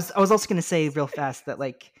 But no, I was also gonna say real fast that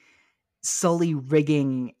like Sully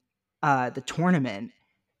rigging the tournament,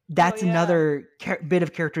 that's another bit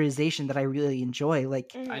of characterization that I really enjoy.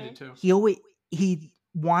 Like I did too. He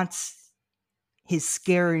wants his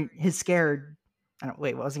scared.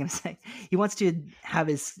 What was I gonna say? He wants to have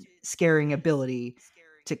his scaring ability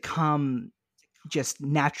to come just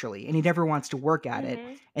naturally, and he never wants to work at it.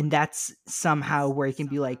 And that's somehow where he can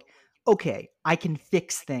be like, okay, I can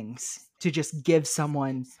fix things to just give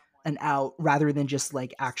someone an out rather than just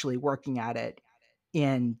like actually working at it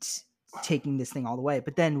and taking this thing all the way.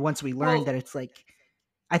 But then once we learn that it's like,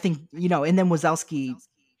 I think, and then Wazowski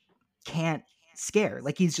can't scare,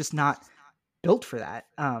 like he's just not built for that.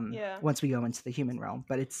 Once we go into the human realm,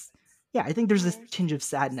 but I think there's this tinge of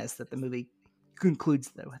sadness that the movie concludes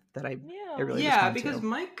though that I really respond because to.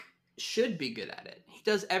 Mike should be good at it. He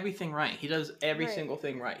does everything right. He does every single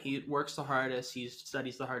thing right. He works the hardest. He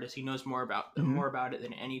studies the hardest. He knows more about it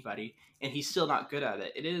than anybody, and he's still not good at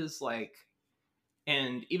it. It is like,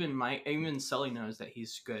 and even Sully knows that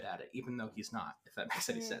he's good at it, even though he's not. If that makes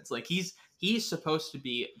any sense. Like he's supposed to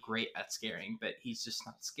be great at scaring, but he's just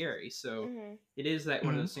not scary. So it is that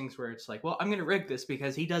one of those things where it's like, well, I'm gonna rig this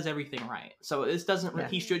because he does everything right. So this doesn't.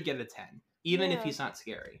 He should get a 10, even if he's not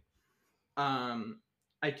scary.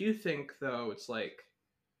 I do think though it's like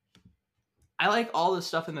I like all the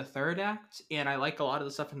stuff in the third act, and I like a lot of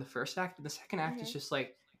the stuff in the first act. And the second act is just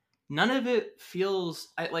like none of it feels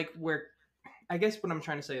where. I guess what I'm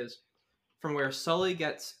trying to say is from where Sully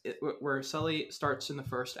starts in the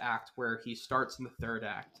first act, where he starts in the third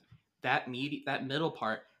act. That middle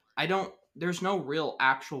part, I don't there's no real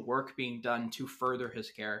actual work being done to further his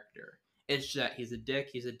character. It's just that he's a dick,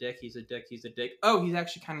 he's a dick, he's a dick, he's a dick. Oh, he's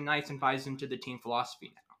actually kind of nice and buys into the team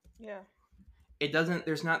philosophy now. Yeah. It doesn't.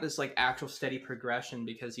 There's not this like actual steady progression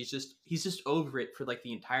because he's just over it for like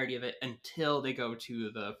the entirety of it until they go to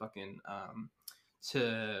the fucking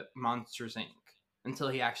to Monsters Inc. Until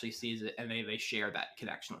he actually sees it and they share that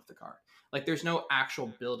connection with the car. Like there's no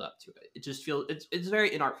actual build up to it. It just feels it's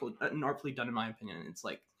very inartfully done in my opinion. It's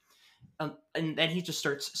like, and then he just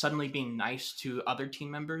starts suddenly being nice to other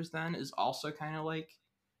team members. Then is also kind of like,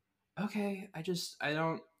 okay, I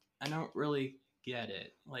don't really get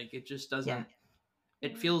it. Like it just doesn't. Yeah.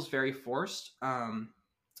 It feels very forced.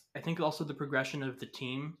 I think also the progression of the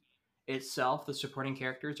team itself, the supporting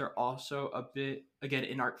characters are also a bit again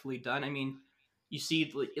inartfully done. I mean, you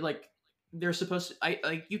see like they're supposed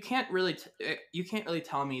to. You can't really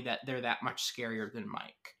tell me that they're that much scarier than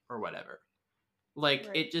Mike or whatever. Like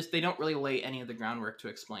Right. it just they don't really lay any of the groundwork to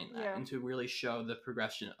explain that Yeah. and to really show the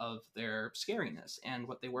progression of their scariness and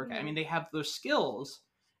what they work at. I Mhm. mean, they have those skills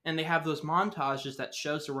and they have those montages that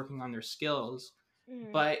shows they're working on their skills,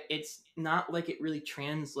 Mhm. but it's not like it really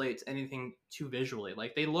translates anything too visually.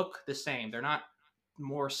 Like they look the same. They're not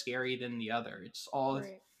more scary than the other. It's all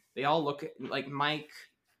Right. they all look like Mike.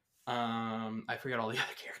 I forget all the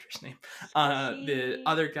other characters' name. The Squishy.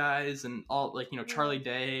 other guys and all like Charlie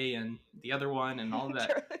Day and the other one and all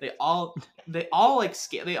that. They all like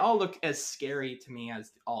they all look as scary to me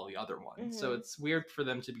as all the other ones. So Mhm. it's weird for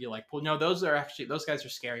them to be like, well, no, those guys are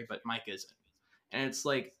scary, but Mike isn't. And it's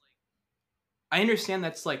like, I understand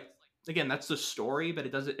that's like again that's the story, but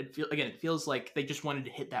it feels like they just wanted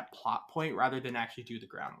to hit that plot point rather than actually do the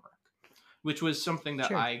groundwork, which was something that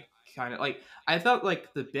Sure. I kind of like. I thought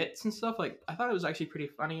like the bits and stuff, like I thought it was actually pretty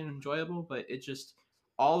funny and enjoyable, but it just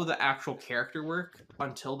all of the actual character work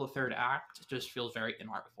until the third act just feels very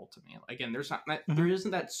inartful to me. Again, there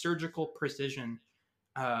isn't that surgical precision,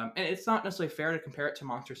 and it's not necessarily fair to compare it to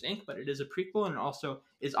Monsters Inc., but it is a prequel and it also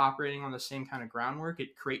is operating on the same kind of groundwork.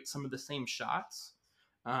 It creates some of the same shots.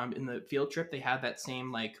 In the field trip, they had that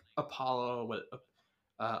same like Apollo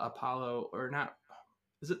or not.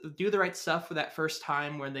 Is it Do the Right Stuff for that first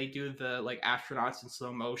time where they do the like astronauts in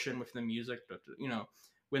slow motion with the music?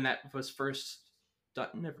 When that was first done.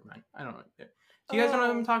 Never mind. I don't know. Do you guys know what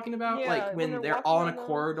I'm talking about? Yeah, Like when when they're they're all in a walking on the-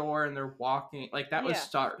 corridor and they're walking. Like that was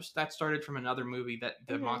Yeah. that started from another movie that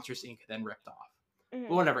the Mhm. Monsters Inc. then ripped off. Mhm.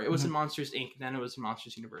 But whatever. It was in Monsters Inc. Then it was in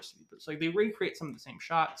Monsters University. But it's like they recreate some of the same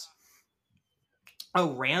shots.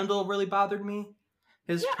 Oh, Randall really bothered me.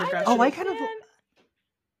 His progression. Oh, I kind of. understand.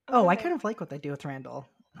 Oh, I Okay. kind of like what they do with Randall.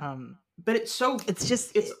 But it's so It's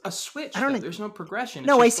just it's a switch. I don't though. know. There's no progression.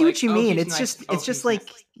 No, It's I just see like, what you oh, mean. he's It's nice. just Oh, it's just he's like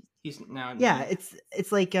nice. He's now. yeah,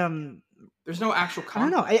 it's like There's no actual I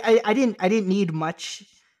don't conflict. know. I didn't need much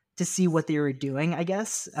to see what they were doing, I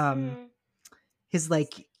guess. Mhm. His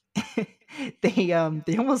like they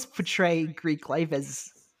almost portray Greek life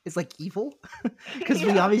as like evil because we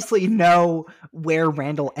Yeah. obviously know where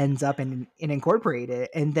Randall ends up and incorporate it,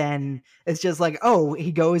 and then it's just like, oh,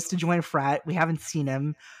 he goes to join a frat. We haven't seen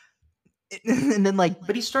him, and then like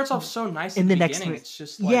But he starts off so nice in at the the next beginning. mo- It's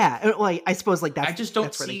just like, yeah, like I suppose like I just don't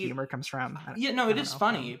that's where the see- humor comes from. yeah, no, I it don't is know.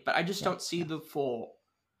 funny, but I just yeah, don't see the full.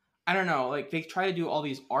 I don't know, like they try to do all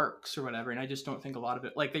these arcs or whatever, and I just don't think a lot of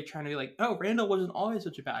it. Like they try to be like, oh, Randall wasn't always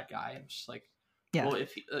such a bad guy. I'm just like, Yeah. well,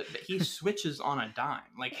 if he switches on a dime,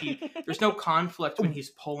 like there's no conflict when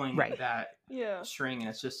he's pulling Right. that Yeah. string, and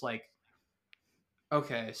it's just like,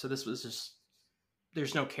 okay, so this was just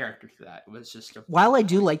there's no character to that. It was just a While I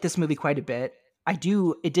do like this movie quite a bit,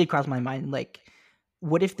 it did cross my mind, like,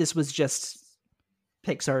 what if this was just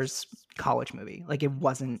Pixar's college movie? Like it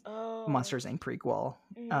wasn't Oh. Monsters Inc. prequel.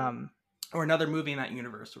 Mhm. or another movie in that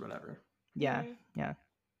universe or whatever. Yeah, Mhm. yeah.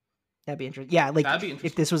 That'd be interesting. Yeah, like That'd be if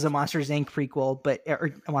interesting. this was a Monsters Inc. prequel, but or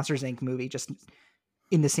a Monsters Inc. movie just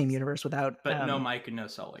in the same universe without But no Mike and no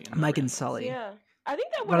Sully. no Mike and Randall. Sully. Yeah. I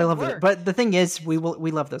think that would But I love worked. it. But the thing is, we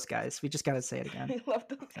love those guys. We just gotta say it again. We love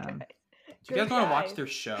those guys. Um, Do you guys Great want to watch guys. their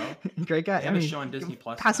show? Great guy. They have a show on Disney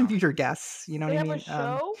Plus Past and now. future guests. You know They what I have mean?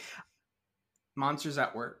 a show? Monsters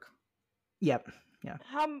at Work Yep. Yeah.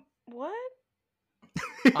 What?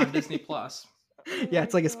 on Disney Plus. Oh Yeah,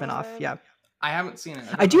 it's my like a spinoff. God. Yeah. I haven't seen it.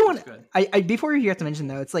 I don't do know if want it's good. I before you have to mention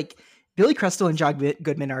though, it's like Billy Crystal and John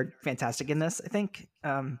Goodman are fantastic in this. I think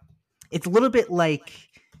it's a little bit like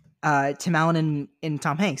Tim Allen and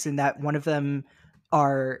Tom Hanks in that one of them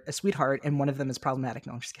are a sweetheart and one of them is problematic.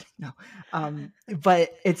 No, I'm just kidding. No,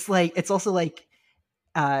 but it's like it's also like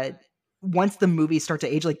once the movies start to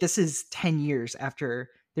age, like this is 10 years after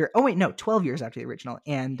they're 12 years after the original,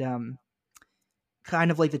 and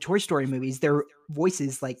kind of like the Toy Story movies, their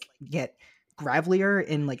voices like get gravelier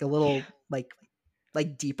and like a little like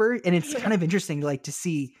deeper, and it's kind of interesting like to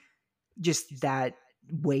see just that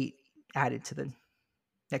weight added to the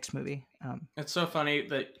next movie. It's so funny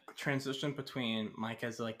that transition between Mike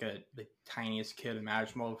as like the tiniest kid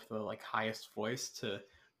imaginable with the like highest voice to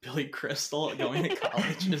Billy Crystal going to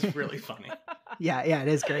college is really funny. Yeah, it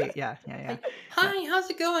is great. Yeah. Like, hi, how's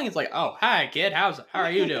it going? It's like, oh, hi, kid. How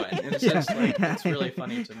are you doing? And it's just like, it's really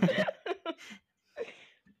funny to me.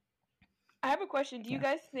 I have a question. Do you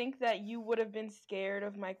guys think that you would have been scared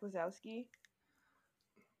of Mike Wazowski?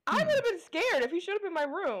 I would have been scared if he showed up in my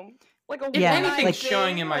room. Like if anything's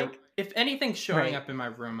showing in my if anything's showing Right. up in my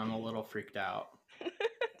room, I'm a little freaked out.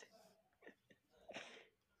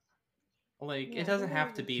 Like, it doesn't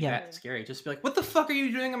have to be that scary. Just be like, what the fuck are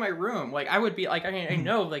you doing in my room? Like, I would be like, I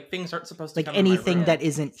know like things aren't supposed to Like come in my anything room. that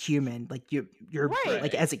isn't human, like you're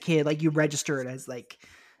like as a kid, like you register it as like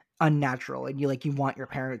unnatural, and you want your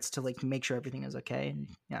parents to like make sure everything is okay. And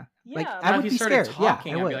like I would be scared.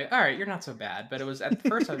 Talking, I I'd would be like, all right, you're not so bad. But it was at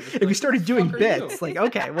first I was just if like, you started doing "What the fuck are bits, you?" like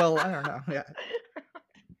okay, well I don't know.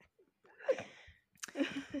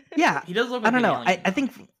 Yeah. He does look I like don't an know. alien. I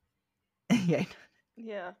think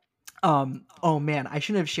Yeah. Oh man, I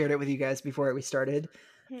shouldn't have shared it with you guys before we started.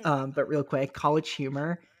 But real quick, College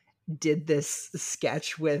Humor did this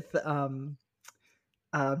sketch with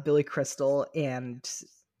Billy Crystal and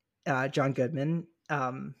John Goodman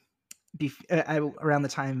around the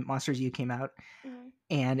time Monsters U came out,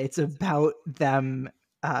 and it's about them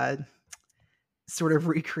sort of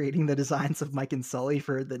recreating the designs of Mike and Sully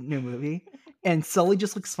for the new movie. And Sully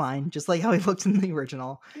just looks fine, just like how he looked in the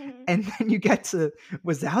original. And then you get to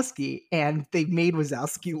Wazowski, and they made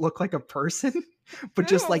Wazowski look like a person, but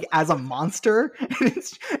just like as a monster.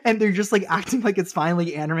 And they're just like acting like it's fine. Like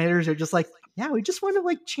animators are just like, yeah, we just want to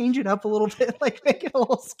like change it up a little bit, like make it a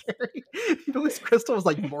little scary. Billy Crystal was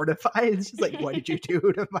like mortified. It's just like, what did you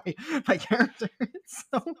do to my character?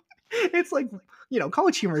 It's like,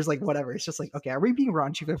 College Humor is like whatever. It's just like, okay, are we being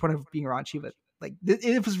raunchy for the point of being raunchy? But like,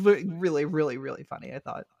 it was really, really, really funny. I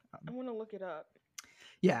thought. I want to look it up.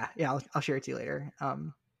 Yeah, I'll share it to you later.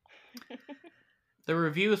 The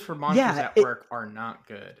reviews for Monsters at Work are not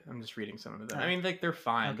good. I'm just reading some of them. I mean, like they're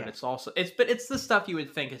fine, but it's also it's the stuff you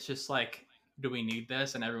would think. It's just like, do we need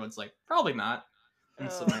this? And everyone's like, probably not.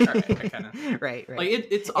 And so like, all right, I kind of right. Like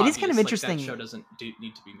it's It is kind of interesting. Like, that show doesn't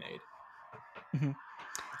need to be made. Mm-hmm.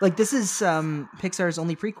 Like this is Pixar's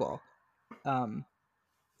only prequel.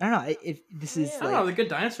 I don't know if this is. I don't know. The Good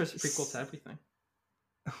Dinosaur is a prequel to everything.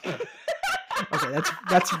 Okay,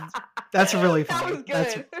 that's really funny. That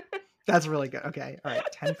was good. That's really good. Okay, all right,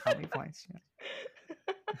 10 comedy points.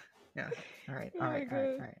 Yeah. All right.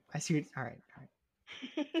 I see. All right.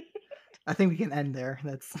 I think we can end there.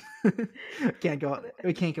 That's we can't go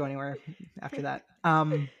anywhere after that.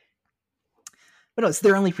 But no, it's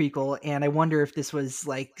their only prequel, and I wonder if this was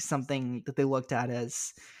like something that they looked at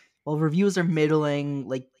as, well, reviews are middling.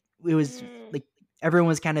 Like it was like everyone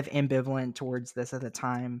was kind of ambivalent towards this at the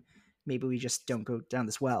time. Maybe we just don't go down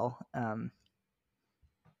this well.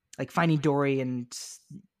 Like Finding Dory and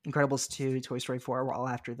Incredibles 2, Toy Story 4 were all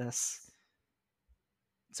after this.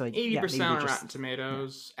 So 80% on Rotten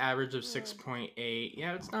Tomatoes, average of 6.8.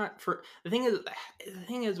 Yeah, it's not for the thing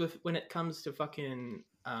is with when it comes to fucking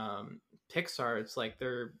Pixar, it's like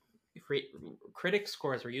their critic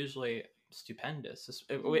scores are usually stupendous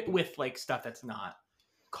with like stuff that's not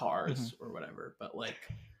Cars or whatever, but like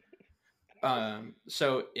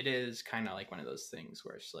so it is kind of like one of those things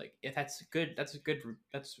where it's like, if that's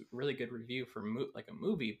really good review for like a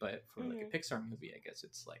movie, but for like a Pixar movie, I guess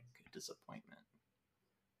it's like a disappointment.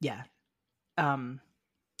 Yeah. And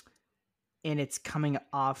it's coming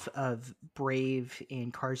off of Brave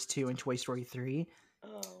and Cars 2 and Toy Story 3.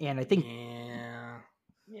 And I think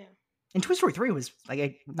Yeah. And Toy Story 3 was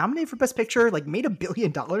like nominated for Best Picture, like made $1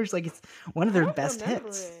 billion. Like it's one of their best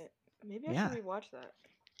hits. Maybe I should rewatch that.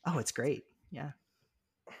 Oh, it's great. Yeah.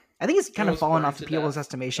 I think it's kind of fallen off people's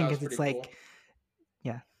estimation because it's like, cool.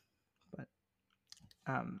 Yeah. But,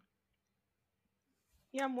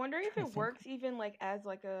 yeah, I'm wondering if it works even like as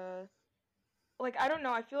like a, like, I don't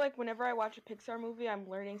know. I feel like whenever I watch a Pixar movie, I'm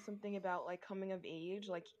learning something about like coming of age.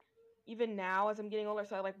 Like even now as I'm getting older,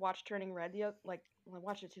 so I like watched Turning Red I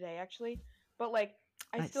watched it today actually. But like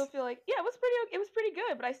I still feel like, yeah, it was pretty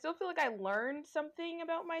good, but I still feel like I learned something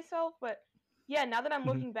about myself. But yeah, now that I'm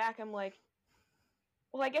looking back, I'm like,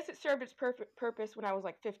 well, I guess it served its purpose when I was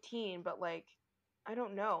like 15, but like I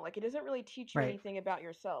don't know. Like it doesn't really teach you anything about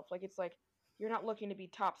yourself. Like it's like you're not looking to be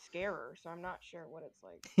top scarer, so I'm not sure what it's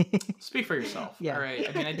like. Speak for yourself. Yeah. All right.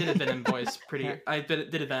 I mean, I did a Venom voice I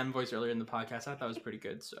did a Venom voice earlier in the podcast. I thought it was pretty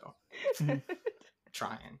good, so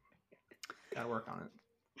trying. Gotta work on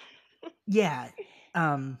it. Yeah.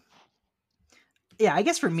 Yeah, I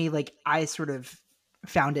guess for me, like, I sort of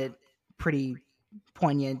found it pretty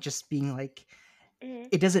poignant, just being like,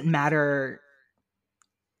 it doesn't matter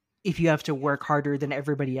if you have to work harder than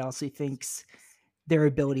everybody else who thinks their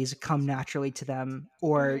abilities come naturally to them,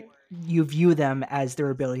 or you view them as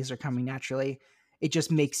their abilities are coming naturally. It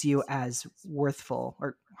just makes you as worthful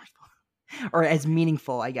or as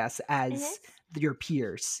meaningful, I guess, as your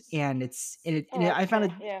peers. And I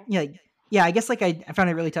found it, I guess like I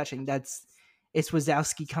found it really touching. It's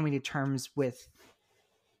Wazowski coming to terms with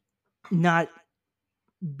not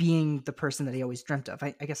being the person that he always dreamt of.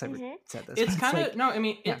 I guess I said this. It's kind of like, no. I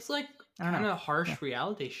mean, yeah. it's like I don't kind know. of harsh Yeah.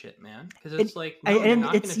 reality shit, man. Because it's like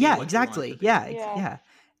exactly. Yeah.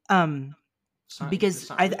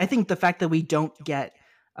 Because I think the fact that we don't get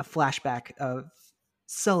a flashback of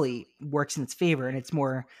Sully works in its favor, and it's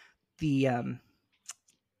more the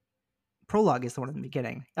prologue is the one in the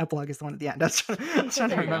beginning. Epilogue is the one at the end. I was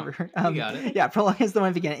trying to remember. You got it. Yeah, prologue is the one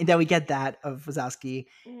at the beginning. And then we get that of Wazowski,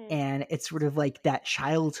 and it's sort of like that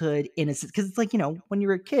childhood innocence. Because it's like, when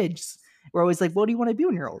you're a kid, we're always like, what do you want to be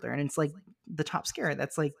when you're older? And it's like the top scare.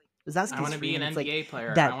 That's like Wazowski's. I want to be an NBA like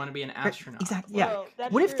player. That, I want to be an astronaut. Exactly. Yeah.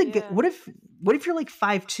 Well, What if you're like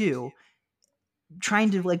 5'2",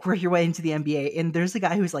 trying to like work your way into the NBA, and there's a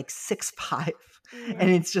guy who's like 6'5", and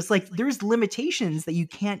it's just like there's limitations that you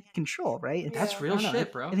can't control, right? That's real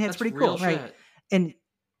shit, bro. And that's pretty real cool, right? And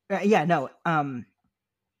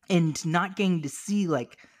and not getting to see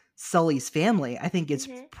like Sully's family, I think it's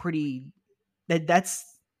pretty. That's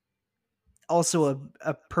also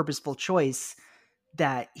a purposeful choice,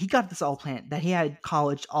 that he got this all planned, that he had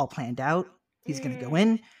college all planned out. He's going to go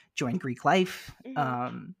in, join Greek life,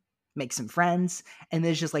 make some friends. And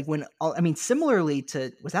there's just like similarly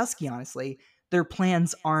to Wazowski, honestly, their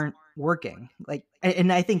plans aren't working. Like,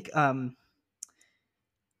 and I think going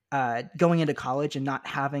into college and not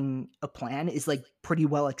having a plan is like pretty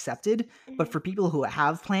well accepted. But for people who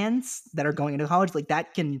have plans that are going into college, like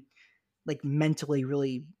that can like mentally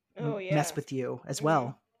really mess with you as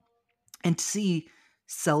well. And to see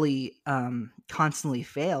Sully constantly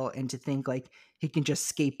fail, and to think like he can just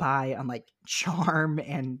skate by on like charm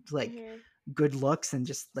and like good looks, and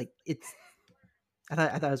just like I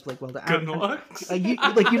thought it was like, well, good looks. You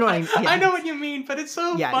know what I mean? Yeah. I know what you mean, but it's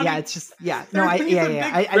so funny. Yeah, it's just no, I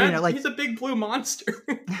mean, like he's a big blue monster.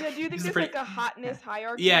 Yeah, do you think there's like a hotness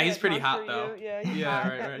hierarchy? Yeah, he's pretty hot though. Yeah,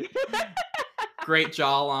 right. Great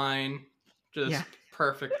jawline, just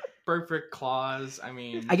perfect claws. I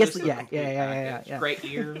mean, I guess yeah. Great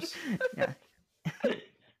ears. Yeah.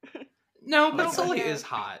 No, but Sully is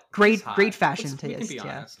hot. Great We fashion taste. can be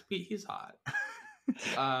honest. He's hot.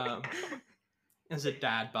 As a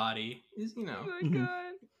dad body, he's Oh my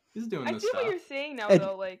god. He's doing this I see stuff. what you're saying now,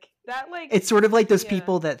 though. Like that, like it's sort of like those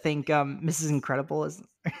people that think Mrs. Incredible is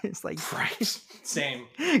like right. Same.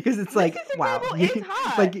 Because it's like, wow,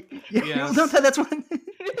 hot. like yes. that's one.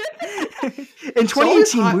 In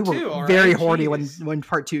 2018, we were very horny when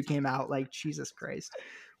part 2 came out. Like, Jesus Christ,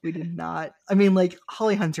 we did not. I mean, like,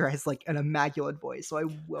 Holly Hunter has like an immaculate voice, so I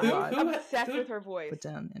will not. I'm obsessed with her voice. Put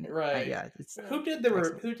down right. Yeah. Who did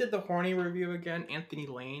the horny review again? Anthony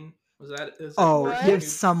Lane.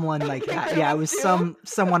 There's someone like that. Yeah, it was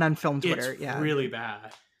someone on film Twitter. It's really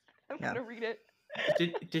bad. I'm gonna read it.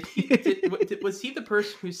 Was he the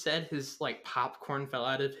person who said his like popcorn fell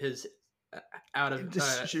out of his what?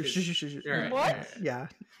 Yeah.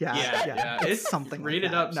 It's something. Read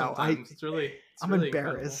like it up. No, sometimes. I'm really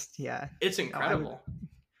embarrassed. Incredible. Yeah, it's incredible.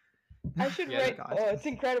 I should write. Oh, it's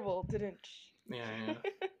incredible. Didn't. Yeah.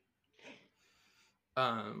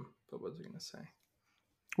 But what was I gonna say?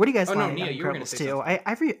 What do you guys like? No, Nia, you were gonna say too.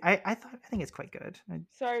 I think it's quite good.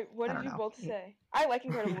 Sorry, what did you both say? I like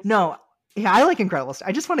Incredibles. No, yeah, I like Incredibles.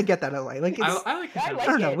 I just want to get that out of the way. Like, I like Incredibles. I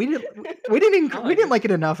don't know. We didn't like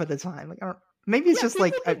it enough at the time. Like, maybe it's just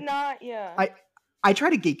like not. Yeah. I try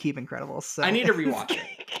to gatekeep Incredibles. So. I need to rewatch it.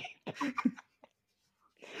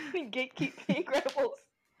 Gatekeep Incredibles.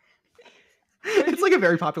 It's like a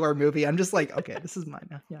very popular movie. I'm just like, okay, this is mine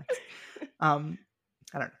now. Yeah. I don't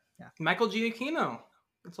know. Yeah. Michael Giacchino.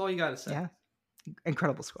 That's all you gotta say. Yeah.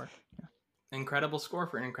 Incredible score. Yeah. Incredible score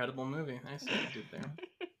for an incredible movie. I see what you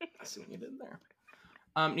did there.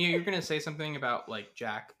 Nia, you're gonna say something about like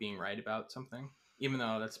Jack being right about something, even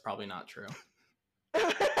though that's probably not true. I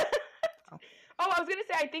was gonna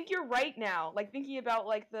say I think you're right now. Like thinking about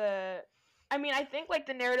like I think like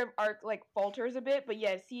the narrative arc like falters a bit, but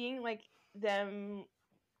yeah, seeing like them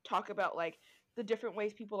talk about like the different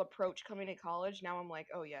ways people approach coming to college, now I'm like,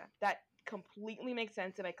 oh yeah, that completely makes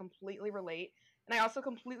sense, and I completely relate. And I also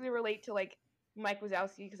completely relate to like Mike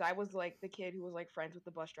Wazowski, because I was like the kid who was like friends with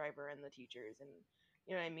the bus driver and the teachers, and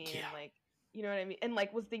you know what I mean, and like you know what I mean, and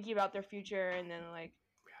like was thinking about their future, and then like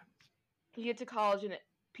you get to college and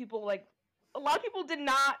people like a lot of people did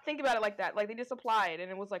not think about it like that. Like they just applied and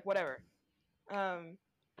it was like whatever.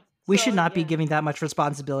 We should not be giving that much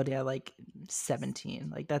responsibility at like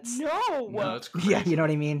 17. Like that's no, it's crazy. Yeah, you know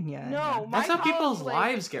what I mean. Yeah, no, that's how people's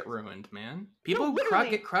lives get ruined, man. People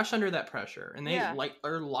get crushed under that pressure, and they like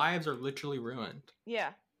their lives are literally ruined.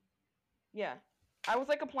 Yeah. I was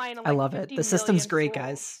like applying to. I love it. The system's great,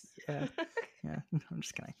 guys. Yeah, yeah. I'm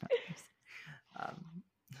just kidding.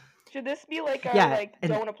 Should this be like our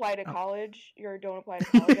don't apply to college? Your don't apply to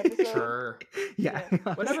college episode? Sure. Yeah.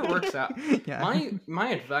 Whatever works out. Yeah. My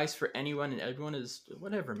advice for anyone and everyone is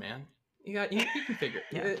whatever, man. You can figure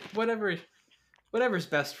it. Whatever's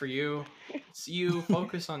best for you. It's you.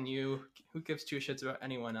 Focus on you. Who gives two shits about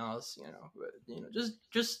anyone else?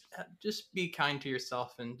 Just be kind to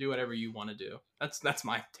yourself and do whatever you want to do. That's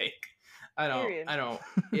my take. I don't.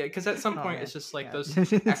 Yeah, because at some point it's just like those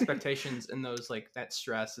expectations and those like that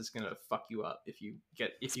stress is gonna fuck you up if you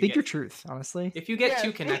get your truth, honestly. If you get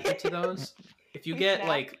too connected to those, if you get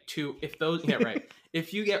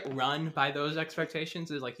if you get run by those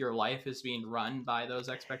expectations, is like your life is being run by those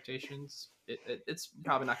expectations, it's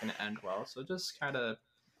probably not going to end well. So just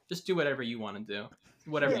do whatever you want to do,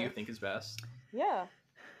 whatever you think is best. Yeah.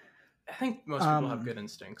 I think most people have good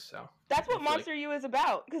instincts, so that's what Monster U is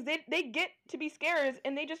about, because they get to be scared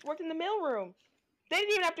and they just worked in the mailroom. They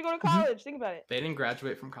didn't even have to go to college. Think about it. They didn't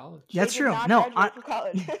graduate from college. That's true. From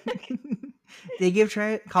college. They give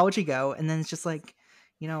college a go, and then it's just like,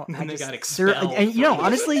 and they got expelled. And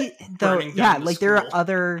honestly, though, like there are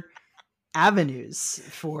other avenues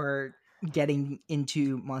for getting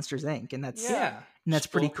into Monsters Inc., and that's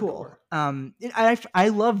pretty cool. I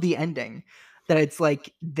love the ending. That it's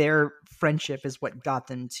like their friendship is what got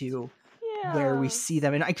them to where we see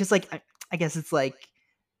them, and I guess it's like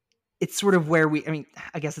it's sort of where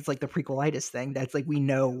I guess it's like the prequelitis thing. That's like we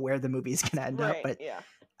know where the movie's gonna end up, but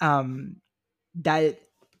that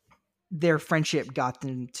their friendship got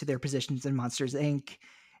them to their positions in Monsters Inc.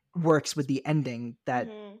 works with the ending that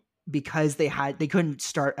because they couldn't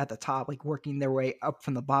start at the top, like working their way up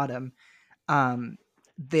from the bottom.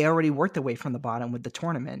 They already worked their way from the bottom with the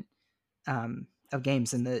tournament. Of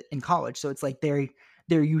games in college, so it's like they're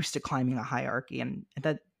used to climbing a hierarchy, and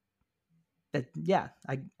that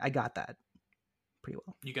I got that pretty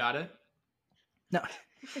well. You got it? No,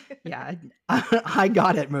 yeah, I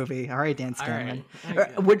got it. Movie, all right, Dan Scanlon.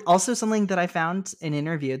 Would also something that I found in an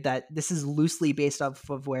interview that this is loosely based off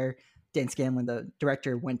of where Dan Scanlon, the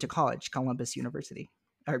director, went to college, Columbus University,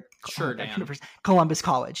 or Columbus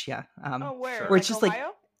College, yeah. Where? Where it's just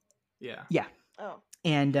Ohio? like, yeah. Oh,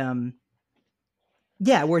 and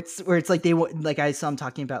yeah, where it's like I saw him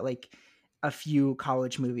talking about like a few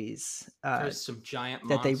college movies. There's some giant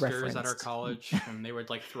monsters at our college, and they would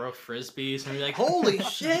like throw frisbees, and be like, "Holy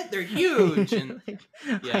shit, they're huge!" And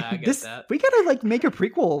I get that. We gotta like make a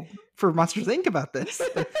prequel for Monsters Inc. about this.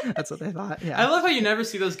 That's what they thought. Yeah, I love how you never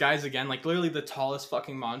see those guys again. Like literally the tallest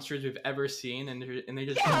fucking monsters we've ever seen, and they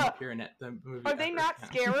just don't appear in the movie. Are they not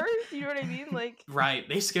scarers? You know what I mean? Like right,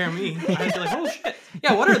 they scare me. I'd be like, "Oh shit,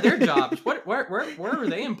 yeah." What are their jobs? Where are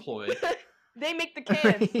they employed? They make the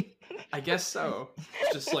cans. I guess so.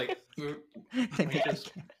 Just like,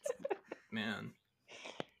 man.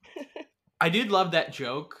 I did love that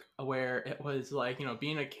joke where it was like,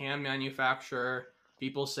 being a can manufacturer,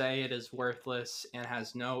 people say it is worthless and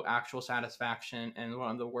has no actual satisfaction and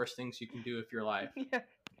one of the worst things you can do with your life. Yeah.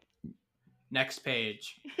 Next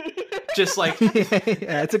page. Just like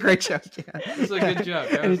yeah, it's a great joke. Yeah. It's a good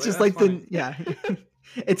joke. And it's just like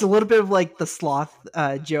it's a little bit of like the sloth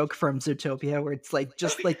joke from Zootopia, where it's like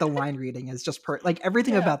just like the line reading is just like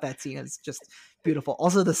everything about that scene is just beautiful.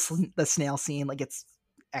 Also the snail scene, like it's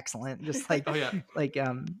excellent. Just like I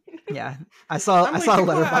saw a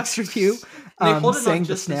Letterboxd review saying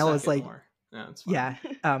the snail is like a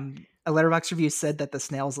Letterboxd review said that the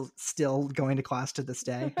snail's still going to class to this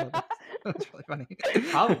day. That's really funny.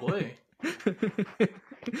 Probably.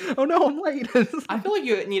 Oh no, I'm late. I feel like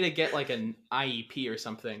you need to get like an IEP or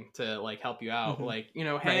something to like help you out. Like,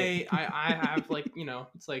 hey, I have like,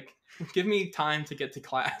 it's like, give me time to get to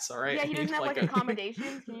class. All right. Yeah, he doesn't have like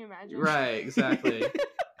accommodations. Can you imagine? Right. Exactly.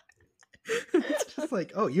 It's just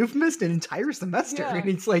like, oh, you've missed an entire semester, and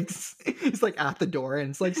he's like at the door,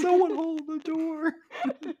 and it's like, someone hold the door.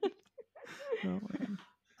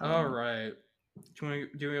 All right.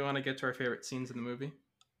 Do we want to get to our favorite scenes in the movie?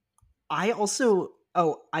 I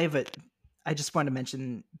just want to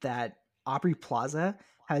mention that Aubrey Plaza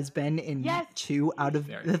has been in 2 out of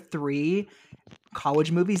the 3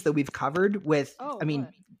 college movies that we've covered with. I mean,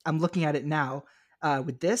 what? I'm looking at it now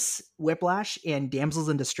with this, Whiplash, and Damsels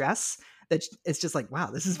in Distress. That it's just like,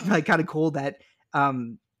 wow, this is like kind of cool that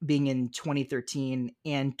being in 2013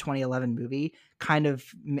 and 2011 movie kind of.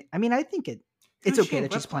 I mean, I think it's okay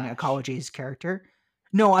that she's playing a college age character.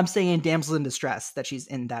 No, I'm saying Damsel in Distress, that she's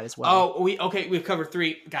in that as well. Oh, we've covered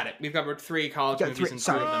 3. Got it. We've covered 3 college movies and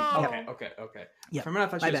 2 of them. Okay. Yeah. For a minute, I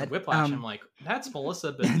thought she was in Whiplash. I'm like, that's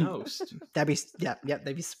Melissa Benoist. that'd be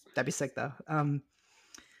sick though.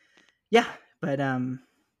 Yeah, but I'm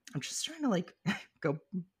just trying to like go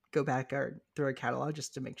back through our catalog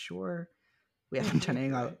just to make sure we haven't done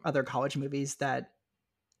any other college movies that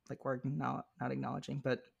like we're not acknowledging.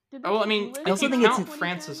 But I mean, I also think it's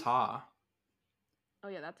Frances Ha. Oh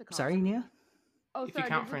yeah, that's a college. Sorry, Nia? Oh, if you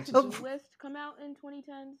count Frances. Did To-Do List come out in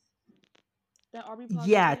 2010s? That Aubrey Plaza.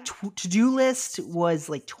 Yeah, To-Do List was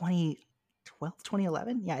like 2012,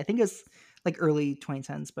 2011. Yeah, I think it was like early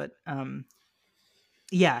 2010s. But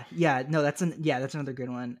yeah, no, that's another good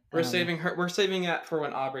one. We're saving her. We're saving it for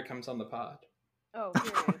when Aubrey comes on the pod. Oh,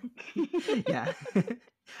 yeah.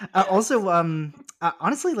 Also,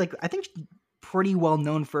 honestly, like I think pretty well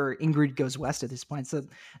known for Ingrid Goes West at this point, so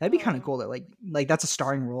that'd be kind of cool that like that's a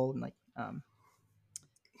starring role, and like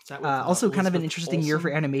also kind of an interesting year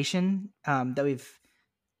for animation that we've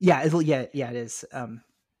it is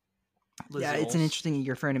it's an interesting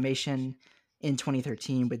year for animation in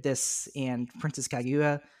 2013 with this and Princess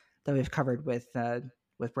Kaguya that we've covered with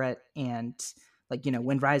Brett, and like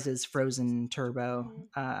Wind Rises, Frozen, Turbo.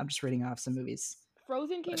 I'm just reading off some movies.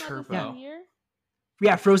 Frozen came out this same year.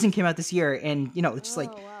 Yeah, Frozen came out this year, and it's just like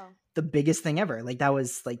the biggest thing ever. Like that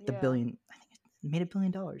was like the billion. I think it made $1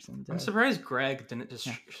 billion. And I'm surprised Greg didn't just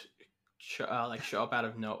show up out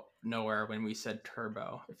of nowhere when we said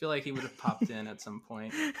Turbo. I feel like he would have popped in at some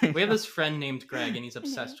point. We have this friend named Greg, and he's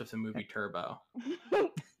obsessed with the movie Turbo.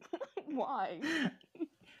 Why?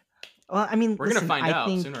 Well, I mean, we're gonna find out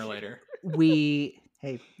sooner or later.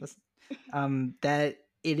 That.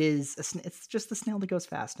 It is. It's just the snail that goes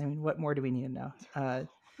fast. I mean, what more do we need to know? I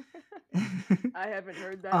haven't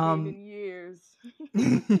heard that name in years.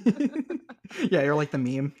 Yeah, you're like the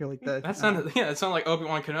meme. You're like the. That sounded. It sounded like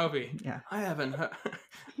Obi-Wan Kenobi. Yeah. I haven't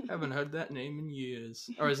heard that name in years.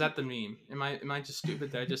 Or is that the meme? Am I just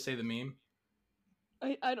stupid? Did I just say the meme?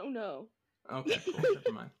 I don't know. Okay, cool.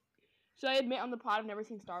 Never mind. Should I admit on the pod I've never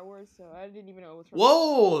seen Star Wars, so I didn't even know it was from.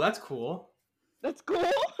 Whoa, that's cool. That's cool.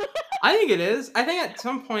 I think it is. I think at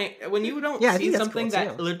some point when you don't see something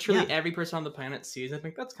that literally every person on the planet sees, I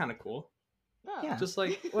think that's kind of cool. Yeah. Just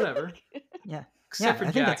like whatever. Yeah. Except for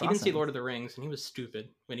Jack, he didn't see Lord of the Rings, and he was stupid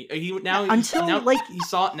when he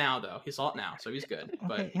saw it now though. He saw it now, so he's good.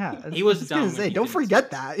 But he was dumb. Don't forget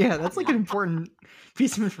that. Yeah, that's like an important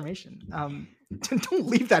piece of information. Don't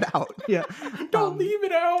leave that out. Yeah. Don't leave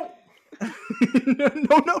it out.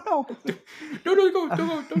 No. Don't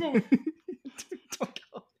go.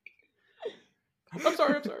 I'm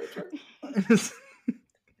sorry.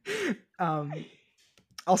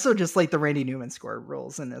 Also, just like the Randy Newman score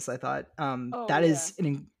rules in this, I thought I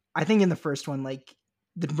think in the first one, like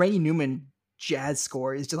the Randy Newman jazz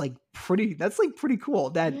score is just like pretty. That's like pretty cool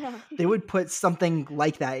that they would put something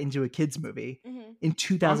like that into a kids movie in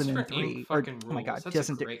 2003. Or, oh my god,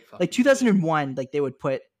 2001. Like they would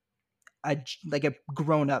put a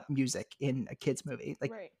grown up music in a kids movie,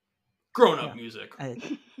 like grown up music.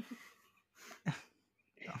 Okay.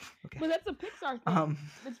 But that's a Pixar thing.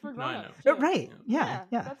 It's for grown-ups. Right. Yeah.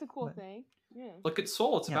 That's a cool thing. Yeah. Look at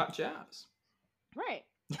Soul. It's about jazz. Right.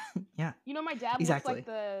 Yeah. My dad looks like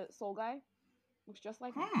the Soul guy. Looks just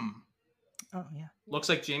like him. Oh, yeah. Looks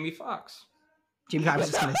like Jamie Foxx. I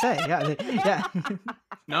was just going to say. Yeah.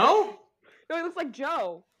 No? No, he looks like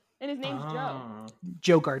Joe. And his name's Joe.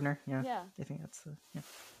 Joe Gardner. Yeah. Yeah. I think that's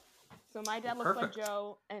So my dad looks like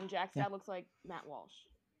Joe, and Jack's dad looks like Matt Walsh.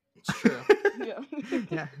 It's true.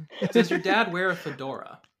 Yeah. Does your dad wear a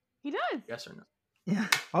fedora? He does. Yes or no? Yeah.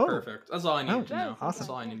 Oh. Perfect. That's all I need to know. Awesome. That's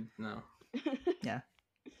all I need to know. Yeah.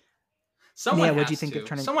 Someone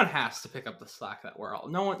has to pick up the slack that we're all.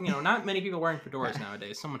 No one, not many people wearing fedoras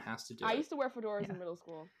nowadays. Someone has to do it. I used to wear fedoras in middle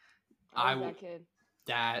school. I was that kid.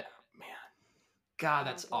 Man. God,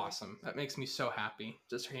 that's awesome. That makes me so happy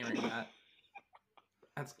just hearing that.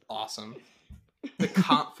 That's awesome. The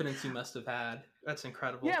confidence you must have had. That's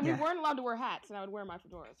incredible. Yeah, we weren't allowed to wear hats, and I would wear my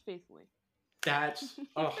fedoras faithfully. That's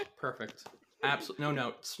perfect. Absolutely no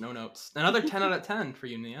notes. Another 10 out of 10 for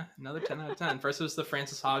you, Nia. Another 10 out of 10. First it was the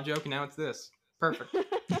Frances Ha joke, and now it's this. Perfect.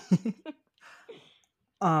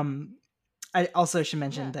 I also should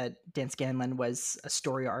mention that Dan Scanlon was a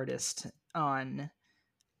story artist on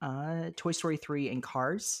Toy Story 3 and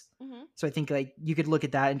Cars. Mm-hmm. So I think like you could look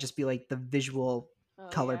at that and just be like the visual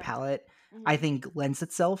color palette. Mm-hmm. I think lends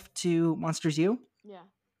itself to Monsters U. Yeah.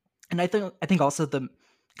 And I think also the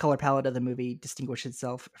color palette of the movie distinguishes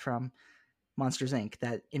itself from Monsters Inc.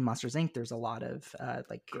 That in Monsters Inc. there's a lot of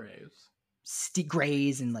like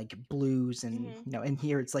grays and like blues, and you know, and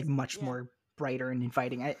here it's like much more brighter and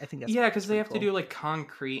inviting. I think that's because they have to do like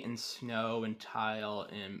concrete and snow and tile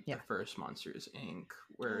in the first Monsters Inc.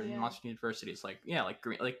 Where in Monster University it's like like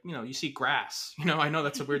green, like you know, you see grass. You know, I know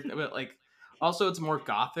that's a weird, but like also it's more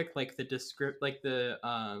gothic. Like the like the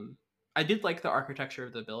I did like the architecture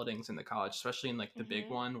of the buildings in the college, especially in like the big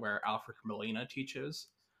one where Alfred Molina teaches.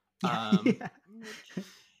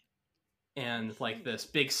 And like this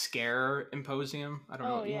big scare symposium. I don't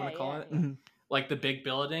know what you want to call it. Yeah. Mm-hmm. Like the big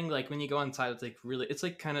building, like when you go inside, it's like really, it's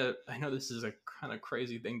like kind of, I know this is a kind of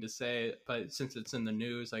crazy thing to say, but since it's in the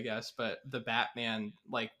news, I guess, but the Batman,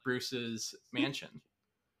 like Bruce's mansion,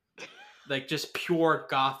 like just pure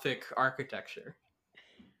gothic architecture.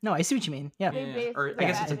 No, I see what you mean. Yeah. Or I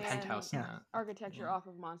guess it's a penthouse. Architecture off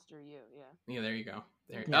of Monster U. Yeah, there you go.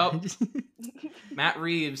 Oh, Matt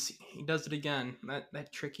Reeves, he does it again.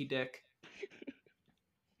 That tricky dick.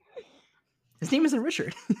 His name isn't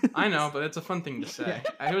Richard. I know, but it's a fun thing to say.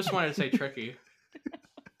 I just wanted to say tricky.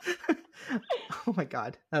 Oh my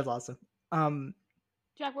god, that's awesome.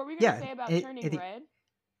 Jack, what were you gonna say about turning red?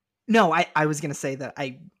 No, I was gonna say that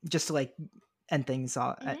I just to like end things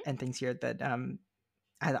here that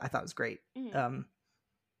I thought was great.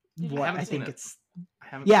 Mm-hmm. I think it's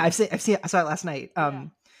I saw it last night.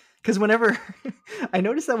 Because whenever I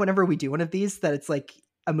noticed that whenever we do one of these, that it's like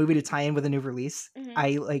a movie to tie in with a new release,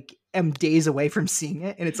 I like am days away from seeing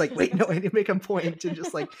it, and it's like, wait, no, I need to make a point to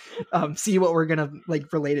just like see what we're gonna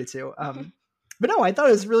like relate it to. But no, I thought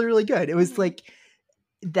it was really, really good. It was like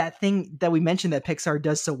that thing that we mentioned that Pixar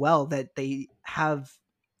does so well, that they have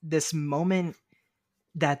this moment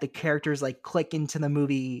that the characters like click into the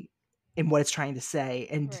movie and what it's trying to say,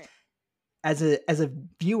 and as a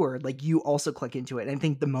viewer, like you also click into it. And I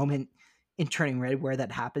think the moment in Turning Red where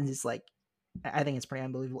that happens is like, I think it's pretty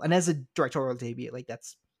unbelievable. And as a directorial debut, like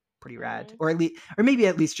that's pretty rad, or maybe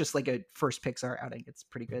at least just like a first Pixar outing, it's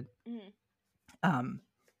pretty good.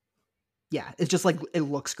 Yeah, it's just like it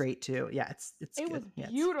looks great too. Yeah, it good. Was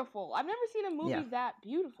beautiful. I've never seen a movie that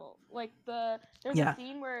beautiful. Like there's a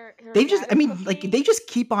scene where they just, I mean, like they just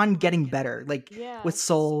keep on getting better. Like with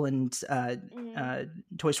Soul and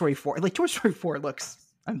Toy Story 4. Like Toy Story 4 looks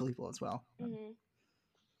unbelievable as well.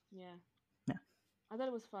 Yeah. I thought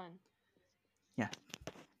it was fun.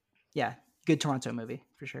 Yeah, good Toronto movie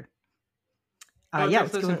for sure.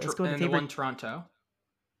 Let's go with the one Toronto.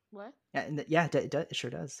 What? Yeah, it sure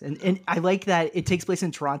does. And I like that it takes place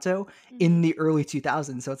in Toronto in the early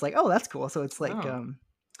 2000s. So it's like, oh, that's cool. So it's like,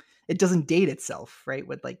 it doesn't date itself, right?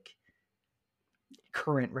 With like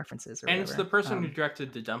current references or whatever. It's the person who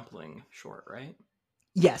directed the Dumpling short, right?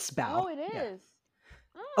 Yes, Bao. Oh, it is.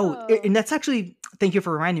 Yeah. Oh, and that's actually, thank you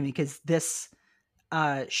for reminding me, because this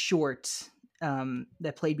short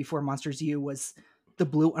that played before Monsters U was The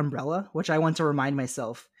Blue Umbrella, which I want to remind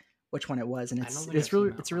myself which one it was, and it's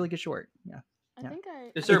a really good short. I think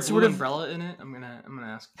is there a blue umbrella in it? I'm gonna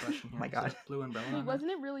ask a question here. Oh my god, blue umbrella. Wait,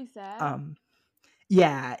 wasn't it really sad?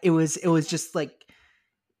 Yeah, it was just like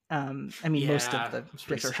I mean, most of the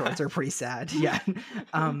Pixar shorts are pretty sad. Yeah.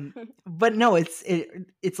 But no,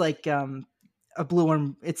 it's like a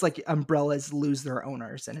blue it's like umbrellas lose their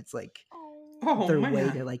owners, and it's like their way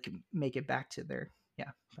to like make it back to their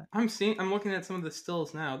but. I'm looking at some of the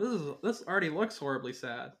stills now. This already looks horribly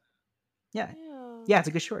sad. Yeah, it's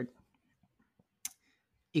a good short.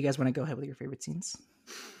 You guys want to go ahead with your favorite scenes?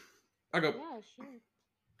 I'll go. Yeah,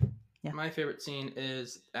 sure. Yeah. My favorite scene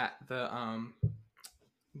is at the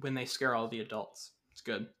when they scare all the adults. It's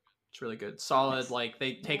good. It's really good. Solid. Nice. Like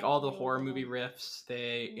they take all the horror movie riffs.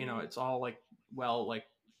 They, it's all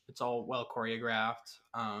it's all well choreographed.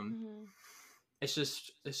 It's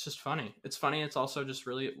just funny. It's funny. It's also just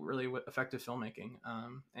really, really effective filmmaking.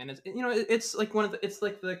 And it's like it's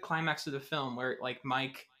like the climax of the film where like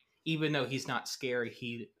Mike, even though he's not scary,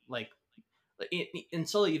 he and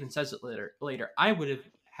Sully even says it later. I would have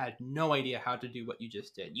had no idea how to do what you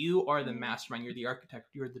just did. You are the mastermind. You're the architect.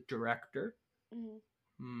 You're the director.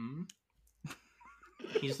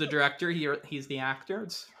 He's the director. He's the actor.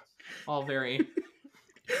 It's all very.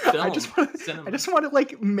 film. I just want to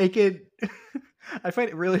like make it. I find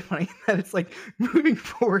it really funny that it's like moving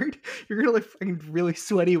forward, you're gonna like find really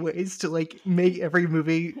sweaty ways to like make every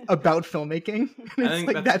movie about filmmaking. And it's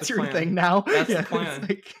like that's your thing now. That's the plan.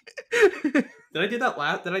 Like... Did I do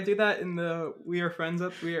that Did I do that in the We Are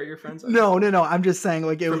Your Friends? No. I'm just saying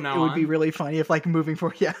like it would be really funny if like moving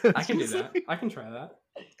forward. Yeah, I can do that. I can try that.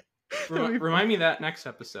 Remind me that next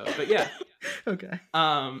episode. But yeah. Okay.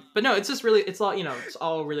 But no, it's just really, it's all, it's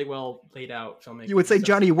all really well laid out filmmaking. You would say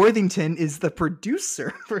Johnny Worthington is the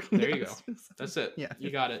producer for There you go. That's it. Yeah. You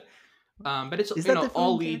got it. But it's,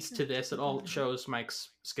 all leads to this. It all shows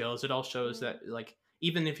Mike's skills. It all shows that like,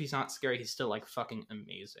 even if he's not scary, he's still like fucking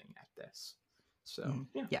amazing at this. So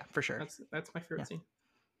yeah, for sure. That's my favorite scene.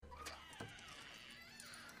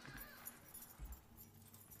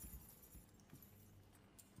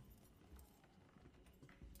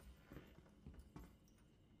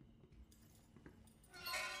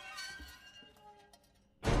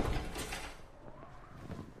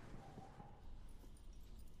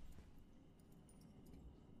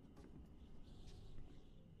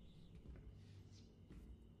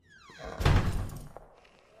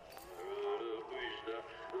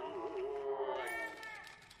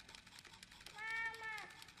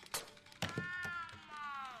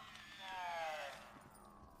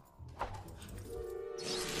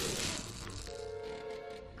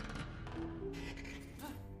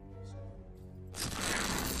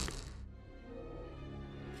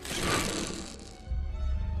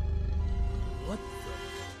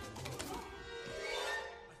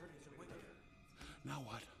 Now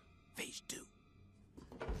what? Phase 2.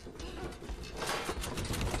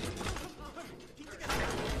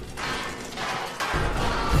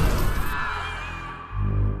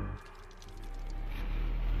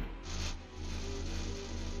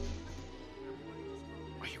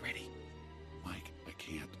 Are you ready? Mike, I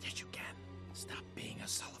can't. Yes, you can. Stop being a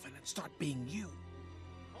Sullivan and start being you.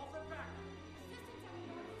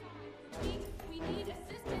 We need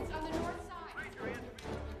assistance on the north side.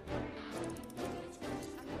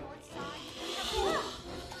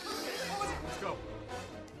 Let's go.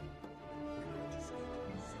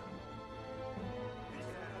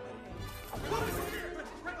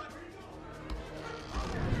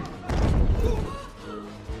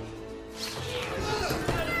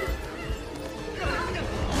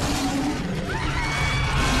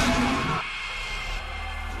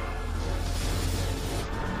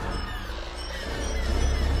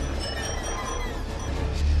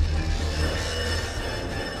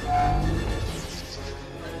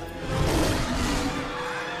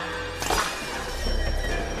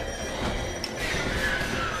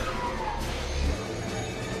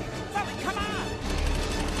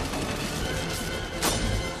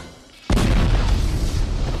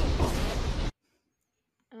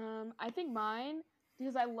 I think mine,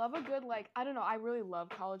 because I love a good, like, I don't know, I really love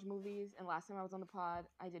college movies, and last time I was on the pod,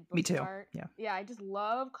 I did Book Me too. Smart. Yeah, I just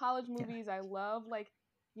love college movies. I love, like,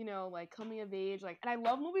 like, coming of age, like, and I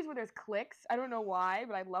love movies where there's cliques. I don't know why,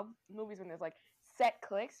 but I love movies when there's, like, set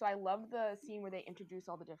cliques, so I love the scene where they introduce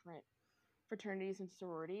all the different fraternities and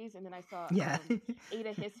sororities, and then I saw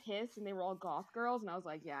Ada Hiss, and they were all goth girls, and I was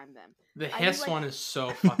like, yeah, I'm them. The hiss one is so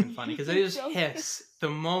fucking funny, because they just hiss the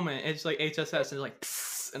moment, it's like HSS, and it's like,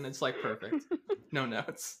 psst, and it's like perfect. No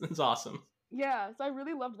notes. It's awesome. Yeah, so I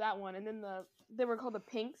really loved that one, and then they were called the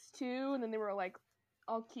Pinks, too, and then they were, like,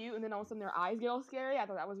 all cute, and then all of a sudden their eyes get all scary. I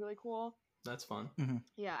thought that was really cool. That's fun. Mm-hmm.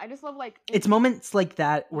 Yeah, I just love, like... It's moments like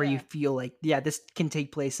that where you feel like, this can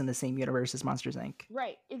take place in the same universe as Monsters, Inc.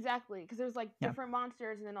 Right, exactly. Because there's, like, different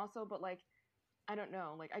monsters, and then also, but, like, I don't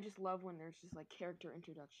know. Like, I just love when there's just, like, character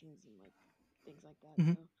introductions and, like, things like that.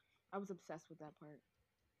 Mm-hmm. So I was obsessed with that part.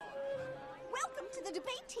 Welcome to the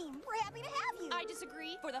debate team. We're happy to have you. I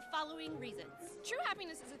disagree for the following reasons. True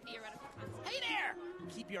happiness is a theoretical concept. Hey there!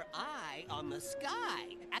 Keep your eye on the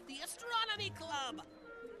sky at the Astronomy Club.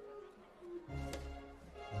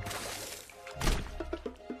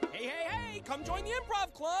 Hey, come join the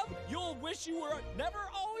improv club. You'll wish you were never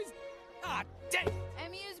always... Ah, dang!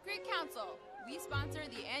 MU's Greek Council. We sponsor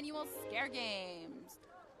the annual Scare Games.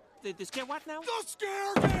 The scare what now? The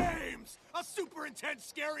Scare Games! A super intense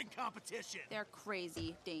scaring competition. They're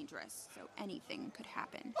crazy dangerous, so anything could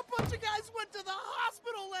happen. A bunch of guys went to the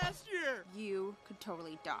hospital last year. You could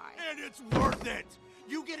totally die. And it's worth it.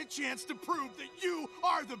 You get a chance to prove that you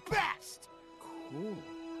are the best. Cool.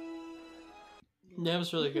 Yeah, it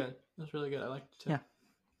was really good. It was really good. I liked it too.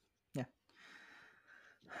 Yeah.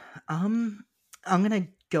 I'm gonna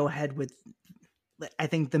go ahead with. I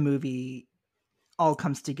think the movie all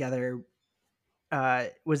comes together.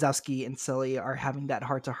 Wazowski and Sully are having that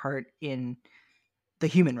heart to heart in the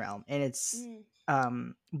human realm, and it's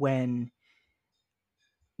when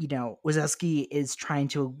Wazowski is trying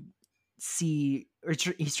to see, or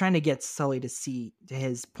he's trying to get Sully to see to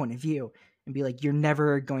his point of view and be like, you're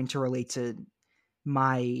never going to relate to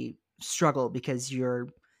my struggle because you're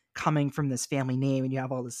coming from this family name and you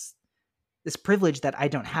have all this privilege that I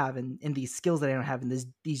don't have, and these skills that I don't have, and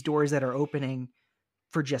these doors that are opening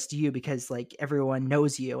for just you because like everyone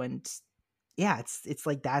knows you. And yeah, it's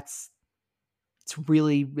like it's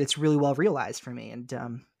really well realized for me.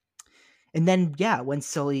 And then when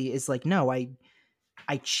Sully is like, no, I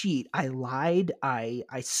cheat, I lied, I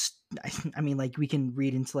mean, like, we can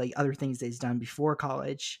read into like other things that he's done before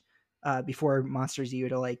college, before Monsters U,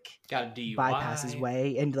 to like got a DUI, bypass his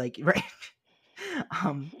way, and like right.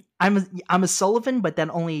 I'm a Sullivan, but that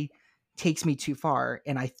only takes me too far,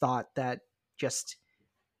 and I thought that just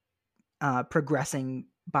progressing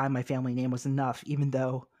by my family name was enough, even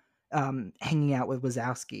though hanging out with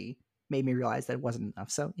Wazowski made me realize that it wasn't enough.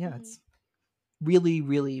 So yeah, it's really,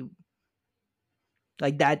 really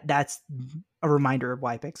like that's a reminder of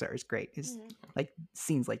why Pixar is great, is like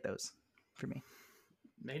scenes like those for me.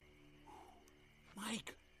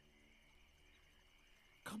 Mike,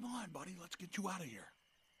 come on, buddy, let's get you out of here.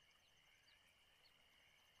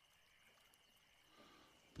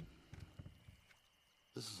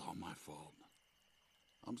 This is all my fault.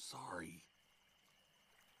 I'm sorry.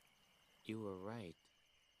 You were right.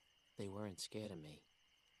 They weren't scared of me.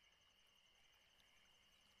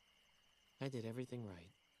 I did everything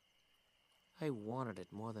right. I wanted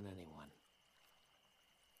it more than anyone.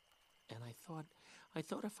 And I thought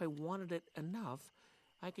if I wanted it enough,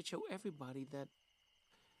 I could show everybody that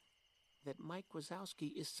Mike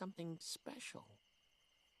Wazowski is something special.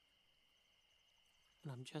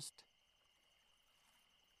 And I'm just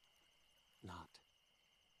not.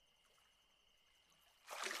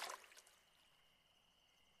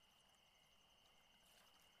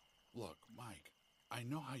 Look, Mike, I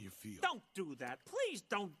know how you feel. Don't do that. Please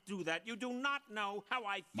don't do that. You do not know how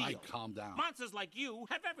I feel. Mike, calm down. Monsters like you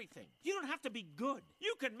have everything. You don't have to be good.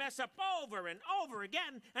 You can mess up over and over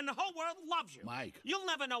again, and the whole world loves you. Mike. You'll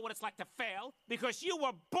never know what it's like to fail because you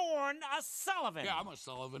were born a Sullivan. Yeah, I'm a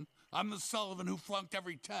Sullivan. I'm the Sullivan who flunked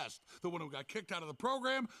every test. The one who got kicked out of the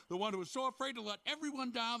program. The one who was so afraid to let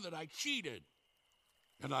everyone down that I cheated.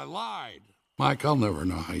 And I lied. Mike, I'll never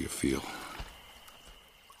know how you feel.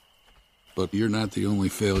 But you're not the only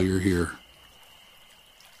failure here.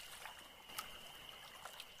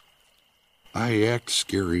 I act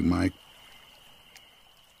scary, Mike.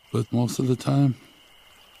 But most of the time,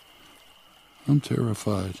 I'm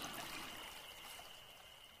terrified.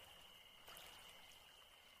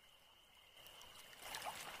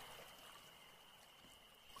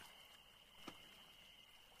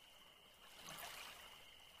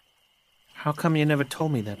 How come you never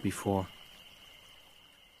told me that before?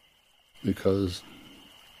 Because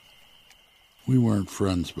we weren't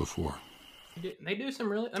friends before. They do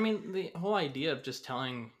some really... I mean, the whole idea of just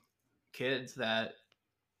telling kids that,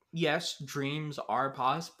 yes, dreams are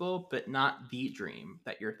possible, but not the dream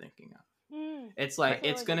that you're thinking of. It's like,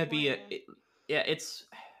 it's going to be... it's...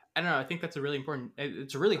 I don't know, I think that's a really important...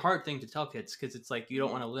 It's a really hard thing to tell kids, because it's like, you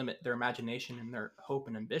don't want to limit their imagination and their hope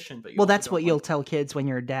and ambition, but well, that's what you'll tell kids when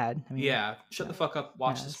you're a dad. I mean, yeah, shut the fuck up,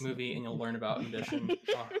 watch this movie, and you'll learn about ambition.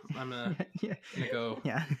 I'm gonna go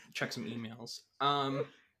check some emails.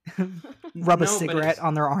 Rub a cigarette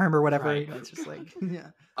on their arm or whatever. Right. It's just like,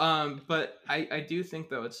 but I do think,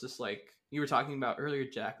 though, it's just like you were talking about earlier,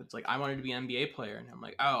 Jack. It's like, I wanted to be an NBA player, and I'm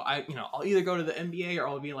like, oh, I'll either go to the NBA or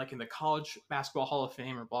I'll be like in the College Basketball Hall of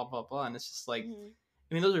Fame or blah blah blah. And it's just like,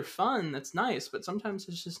 I mean, those are fun. That's nice, but sometimes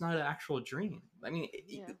it's just not an actual dream. I mean,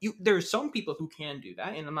 there's some people who can do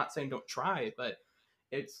that, and I'm not saying don't try, but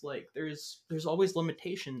it's like there's always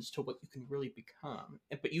limitations to what you can really become.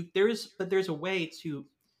 But there's a way to.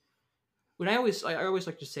 I always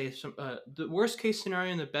like to say the worst case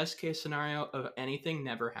scenario and the best case scenario of anything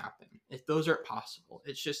never happen. Those aren't possible.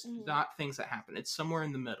 It's just not things that happen. It's somewhere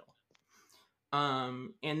in the middle.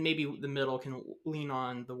 And maybe the middle can lean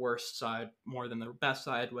on the worst side more than the best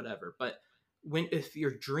side, whatever. But if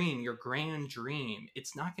your grand dream,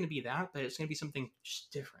 it's not going to be that, but it's going to be something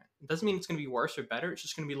just different. It doesn't mean it's going to be worse or better. It's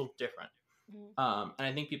just going to be a little different. And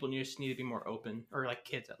I think people just need to be more open, or like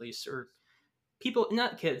kids at least, or people,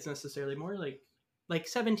 not kids necessarily, more like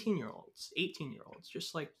 17-year-olds, 18-year-olds,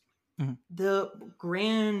 just like the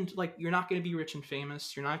grand, like, you're not going to be rich and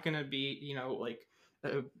famous. You're not going to be, like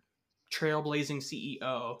a trailblazing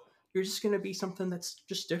CEO. You're just going to be something that's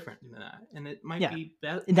just different than that. And it might be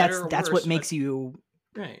better or that's worse, what makes you,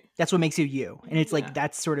 right. That's what makes you you. And it's like,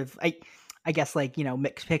 that's sort of, I guess, like,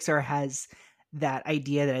 Pixar has that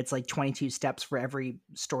idea that it's like 22 steps for every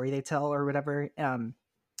story they tell or whatever. And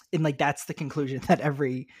like that's the conclusion that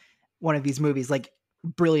every one of these movies like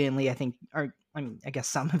brilliantly, I think, or I mean, I guess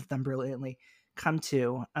some of them brilliantly come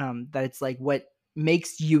to, that it's like what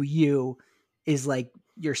makes you is like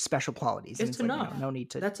your special qualities. And It's like, enough. no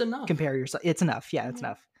need to That's enough. compare yourself. It's enough. Yeah, it's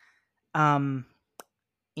enough. And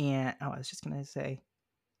I was just gonna say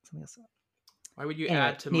something else. Why would you Anyway,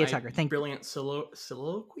 add to Nia my Tucker, brilliant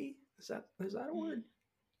soliloquy? Is that a word?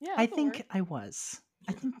 Yeah, I think I was.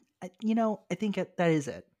 I think I think that is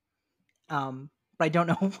it. But I don't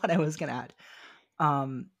know what I was gonna add.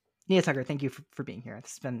 Nia Tucker, thank you for being here.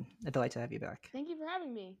 It's been a delight to have you back. Thank you for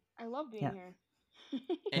having me. I love being here.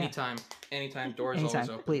 Anytime, doors Anytime, always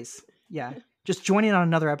open. please. Yeah, just join in on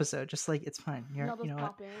another episode. Just like it's fine. I'll just you know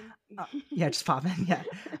pop what? in. Yeah, just pop in. Yeah.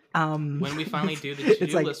 When we finally do the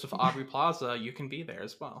to-do like, list with Aubrey Plaza, you can be there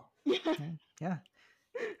as well. Yeah.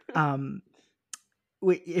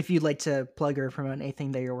 If you'd like to plug or promote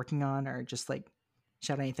anything that you're working on, or just like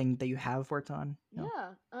shout out anything that you have worked on.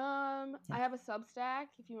 Yeah. I have a Substack.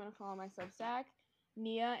 If you want to follow my Substack,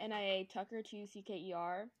 Nia Tucker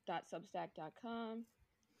 .substack.com.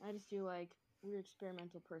 I just do like weird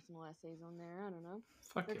experimental personal essays on there. I don't know.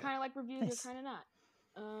 They're kind of like reviews. Nice. They're kind of not.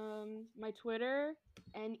 My Twitter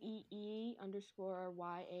NEE_YAHH.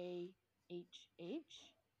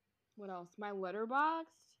 What else? My Letterboxd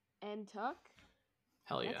Tuck.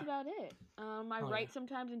 Hell yeah. That's about it. I write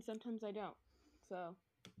sometimes and sometimes I don't. So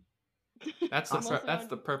that's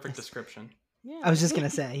the perfect description. Yeah. I was just gonna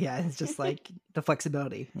say, yeah, it's just like the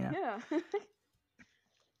flexibility. Yeah.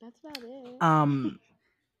 That's about it.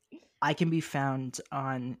 I can be found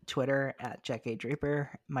on Twitter at Jack A. Draper.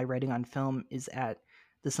 My writing on film is at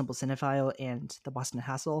The Simple Cinephile and The Boston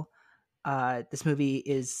Hassle. This movie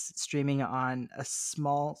is streaming on a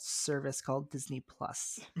small service called Disney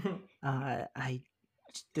Plus.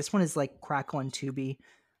 This one is like Crackle and Tubi,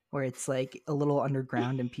 where it's like a little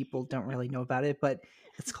underground and people don't really know about it, but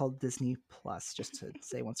it's called Disney Plus, just to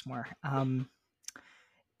say once more.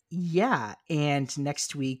 Yeah, and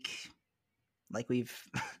next week, like we've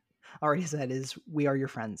already said, is We Are Your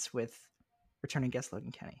Friends with returning guest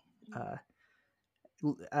Logan Kenny.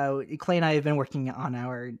 Clay and I have been working on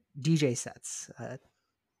our DJ sets.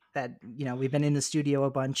 That we've been in the studio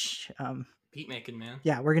a bunch. Beat making, man.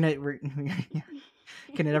 Yeah, we're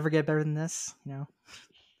can it ever get better than this?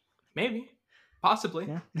 Maybe, possibly.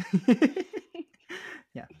 Yeah.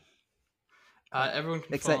 Yeah. Everyone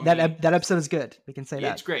can follow that me. that episode is good. We can say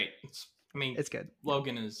that. It's great. It's good.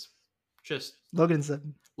 Logan is just Logan's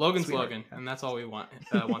Logan, yeah. and that's all we want him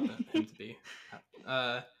to be.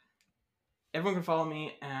 Everyone can follow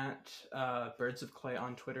me at Birds of Clay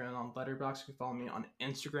on Twitter and on Letterboxd. You can follow me on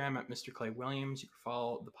Instagram at Mr. Clay Williams. You can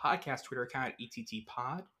follow the podcast Twitter account at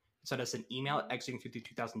ETTPod. Send us an email at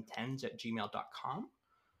exitingthrough2010s@gmail.com.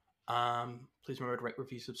 Please remember to rate,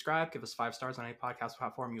 review, subscribe. Give us 5 stars on any podcast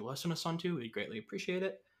platform you listen to us onto. We'd greatly appreciate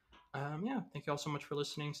it. Thank you all so much for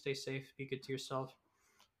listening. Stay safe. Be good to yourself.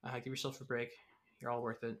 Give yourself a break. You're all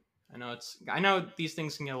worth it. I know these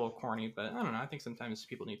things can get a little corny, but I don't know. I think sometimes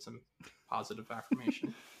people need some positive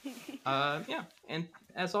affirmation. And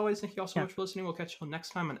as always, thank you all so much for listening. We'll catch you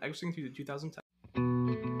next time on Exiting Through the 2010s.